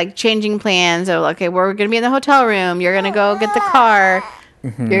changing plans. So, okay, we're gonna be in the hotel room. You're gonna go get the car.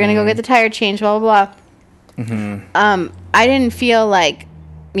 Mm-hmm. You're gonna go get the tire changed. Blah blah blah. Mm-hmm. I didn't feel like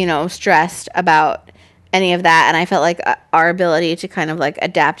stressed about any of that. And I felt like our ability to kind of like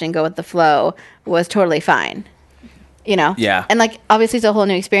adapt and go with the flow was totally fine. Yeah. And like obviously it's a whole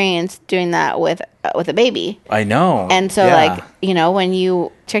new experience doing that with a baby. I know. And so like when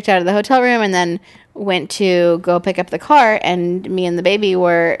you checked out of the hotel room and then went to go pick up the car, and me and the baby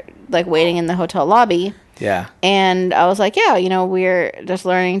were like waiting in the hotel lobby. Yeah. And I was like, we're just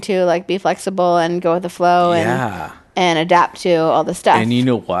learning to like be flexible and go with the flow and adapt to all the stuff. And you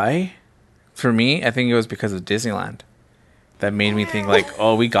know why? For me, I think it was because of Disneyland. That made me think like,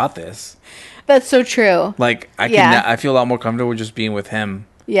 oh, we got this. That's so true. Like I feel a lot more comfortable just being with him.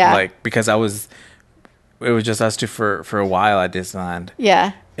 Yeah. Like because it was just us two for a while at Disneyland.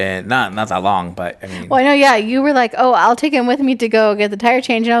 Yeah. And not that long, but I mean. Well, I know. Yeah, you were like, "Oh, I'll take him with me to go get the tire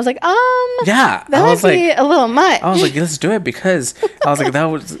change," and I was like, yeah, that might be a little much." I was like, "Let's do it," because I was like,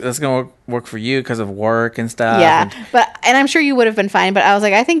 that's gonna work for you because of work and stuff. Yeah, and I'm sure you would have been fine. But I was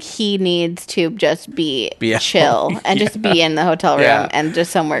like, I think he needs to just be chill and just be in the hotel room and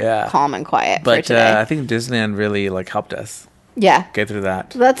just somewhere calm and quiet. But for today. I think Disneyland really like helped us. Yeah. Get through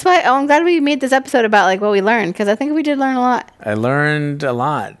that. That's why I'm glad we made this episode about like what we learned, because I think we did learn a lot. I learned a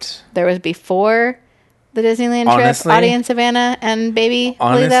lot. There was before the Disneyland trip, Audie and Savannah and baby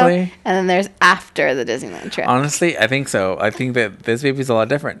honestly, Lito, and then there's after the Disneyland trip. Honestly, I think so. I think that this baby's a lot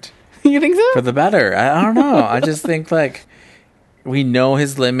different. You think so? For the better. I don't know. I just think like we know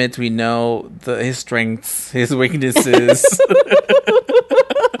his limits. We know his strengths, his weaknesses.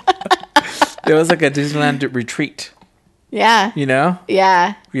 It was like a Disneyland retreat. Yeah.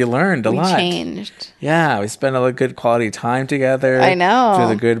 Yeah. We learned a lot. We changed. Yeah. We spent a lot of good quality time together. I know. Through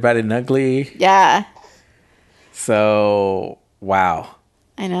the good, bad, and ugly. Yeah. So, wow.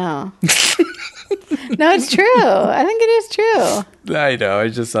 I know. No, it's true. I think it is true. I know.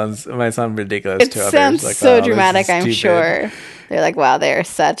 It might sound ridiculous to others. It sounds like, so dramatic, I'm sure. They're like, wow, they're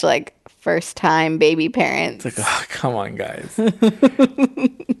such like first time baby parents. It's like, oh, come on, guys.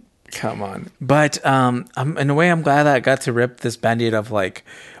 Come on. But in a way, I'm glad that I got to rip this Band-Aid of like,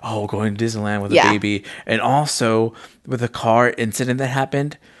 oh, going to Disneyland with a baby. And also with the car incident that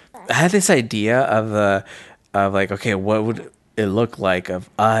happened, I had this idea of like, okay, what would it look like of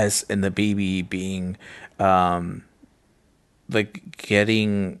us and the baby being like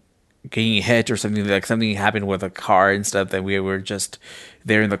getting hit or something, like something happened with a car and stuff, that we were just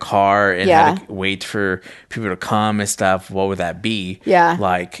there in the car and had to wait for people to come and stuff. What would that be? Yeah.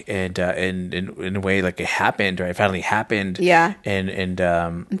 Like, and in a way, like it happened, or it finally happened. Yeah. And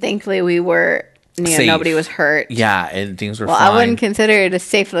thankfully we were, nobody was hurt. Yeah. And things were fine. I wouldn't consider it a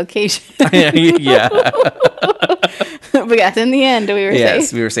safe location. Yeah. But yes, in the end, we were safe.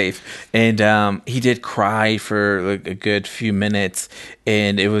 Yes, we were safe. And he did cry for like a good few minutes,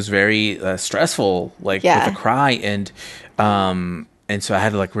 and it was very stressful, like with the cry. And so I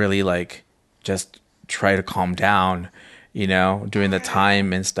had to like really like just try to calm down, during the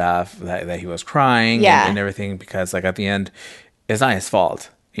time and stuff that he was crying and everything, because like at the end, it's not his fault.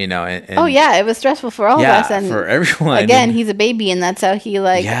 And, oh yeah, it was stressful for all of us and for everyone. Again, he's a baby, and that's how he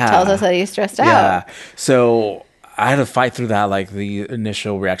tells us that he's stressed out. Yeah. So I had to fight through that, like the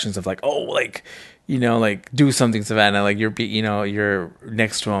initial reactions of like, oh, like, like do something, Savannah, like you're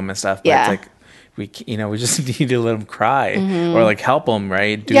next to him and stuff. But it's like we just need to let him cry or like help him,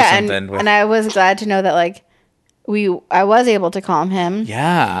 right? Do something. And I was glad to know that like I was able to calm him.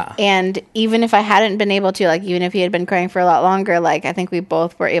 Yeah. And even if I hadn't been able to, like, even if he had been crying for a lot longer, like, I think we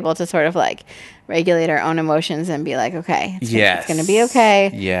both were able to sort of, like, regulate our own emotions and be like, okay, it's going to be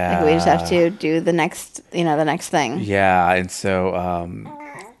okay. Yeah. Like, we just have to do the next thing. Yeah. And so,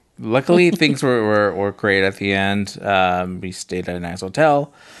 luckily things were great at the end. We stayed at a nice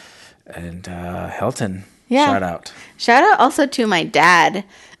hotel, and, Hilton. Yeah. Shout out also to my dad.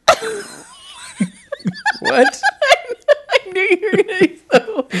 What? I knew you were going to be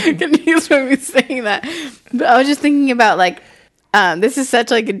so confused by me saying that. But I was just thinking about, like, this is such,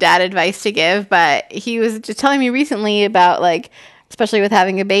 like, dad advice to give, but he was just telling me recently about, like, especially with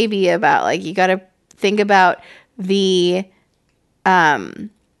having a baby, about, like, you got to think about the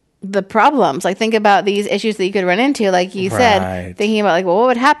problems. Like, think about these issues that you could run into, like you said, thinking about, like, well, what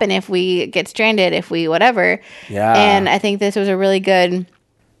would happen if we get stranded, if we whatever. Yeah. And I think this was a really good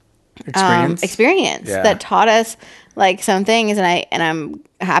experience that taught us like some things, and I'm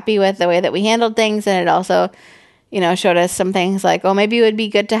happy with the way that we handled things, and it also showed us some things like, oh, maybe it would be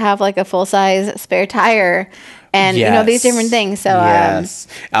good to have like a full-size spare tire, and these different things. So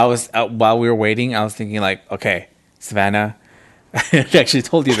I was while we were waiting, I was thinking like, okay, Savannah, I actually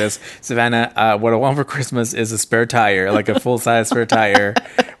told you this, Savannah, what I want for Christmas is a spare tire, like a full-size spare tire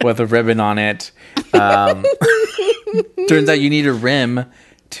with a ribbon on it. Turns out you need a rim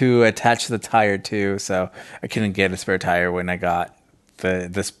to attach the tire to, so I couldn't get a spare tire when I got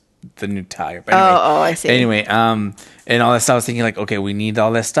the new tire. But anyway, I see. Anyway, and all that stuff. I was thinking like, okay, we need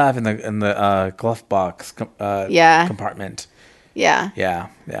all that stuff in the glove box compartment. Yeah.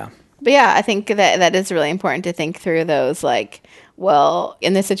 But yeah, I think that is really important to think through those, like, well,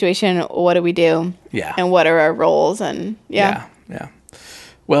 in this situation, what do we do? Yeah. And what are our roles? And yeah.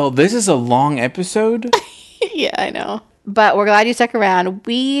 Well, this is a long episode. Yeah, I know. But we're glad you stuck around.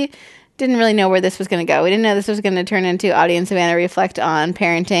 We didn't really know where this was going to go. We didn't know this was going to turn into Audie and Savannah reflect on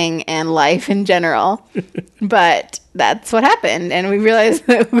parenting and life in general. But that's what happened. And we realized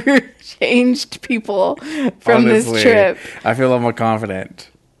that we're changed people from Honestly, this trip. I feel a lot more confident.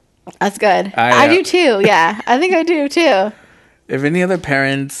 That's good. I do too. Yeah, I think I do too. If any other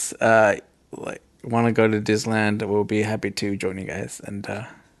parents want to go to Disneyland, we'll be happy to join you guys and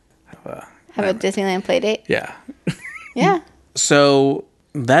have a Disneyland play date. Yeah. Yeah. So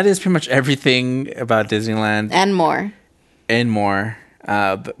that is pretty much everything about Disneyland and more.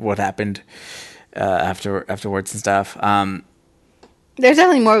 What happened afterwards and stuff. There's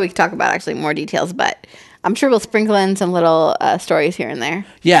definitely more we could talk about. Actually, more details, but I'm sure we'll sprinkle in some little stories here and there.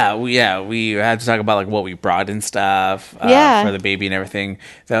 We had to talk about like what we brought and stuff for the baby and everything.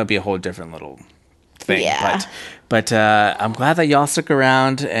 That would be a whole different little thing. Yeah. But I'm glad that y'all stuck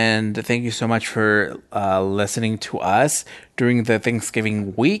around, and thank you so much for listening to us during the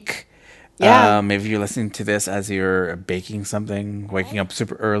Thanksgiving week. Yeah. Maybe you're listening to this as you're baking something, waking up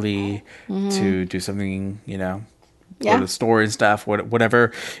super early to do something, go to the store and stuff,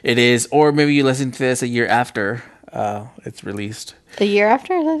 whatever it is. Or maybe you listen to this a year after it's released. A year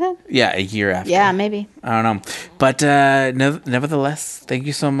after, is that it? Yeah, a year after. Yeah, maybe. I don't know. But nevertheless, thank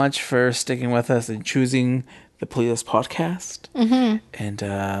you so much for sticking with us and choosing the Playlist Podcast. Mm-hmm.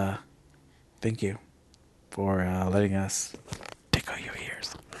 And thank you for letting us tickle your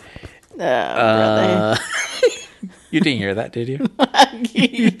ears. Brother. You didn't hear that, did you?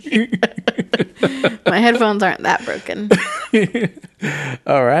 My headphones aren't that broken.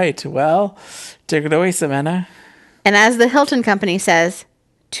 All right. Well, take it away, Savannah. And as the Hilton Company says,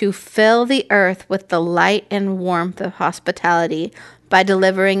 to fill the earth with the light and warmth of hospitality by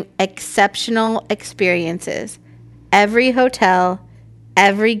delivering exceptional experiences. Every hotel,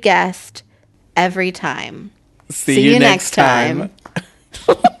 every guest, every time. See you next time.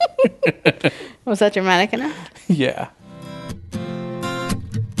 Was that dramatic enough? Yeah.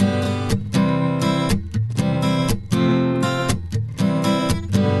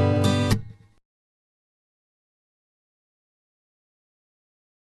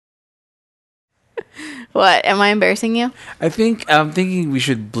 What? Am I embarrassing you? I'm thinking we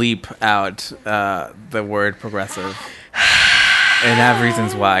should bleep out the word progressive and have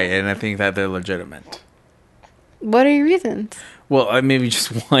reasons why, and I think that they're legitimate. What are your reasons? Well, maybe just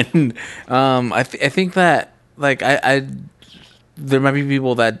one. I think that like I there might be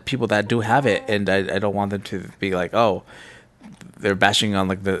people that do have it, and I don't want them to be like, oh, they're bashing on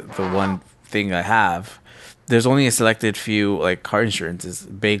like the one thing I have. There's only a selected few like car insurances,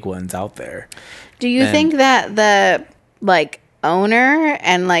 big ones out there. Do you think that the like owner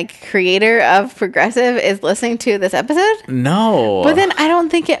and like creator of Progressive is listening to this episode? No. But then I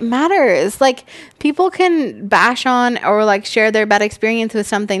don't think it matters. Like, people can bash on or like share their bad experience with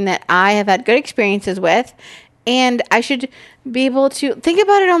something that I have had good experiences with, and I should be able to think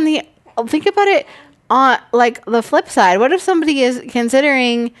about it on like the flip side. What if somebody is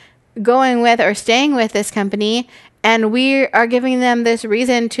considering going with or staying with this company, and we are giving them this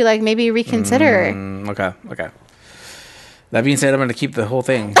reason to like maybe reconsider? Okay. That being said, I'm going to keep the whole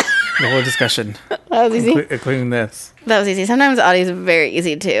thing, the whole discussion. That was easy. Including this. That was easy. Sometimes Audie's very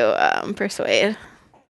easy to persuade.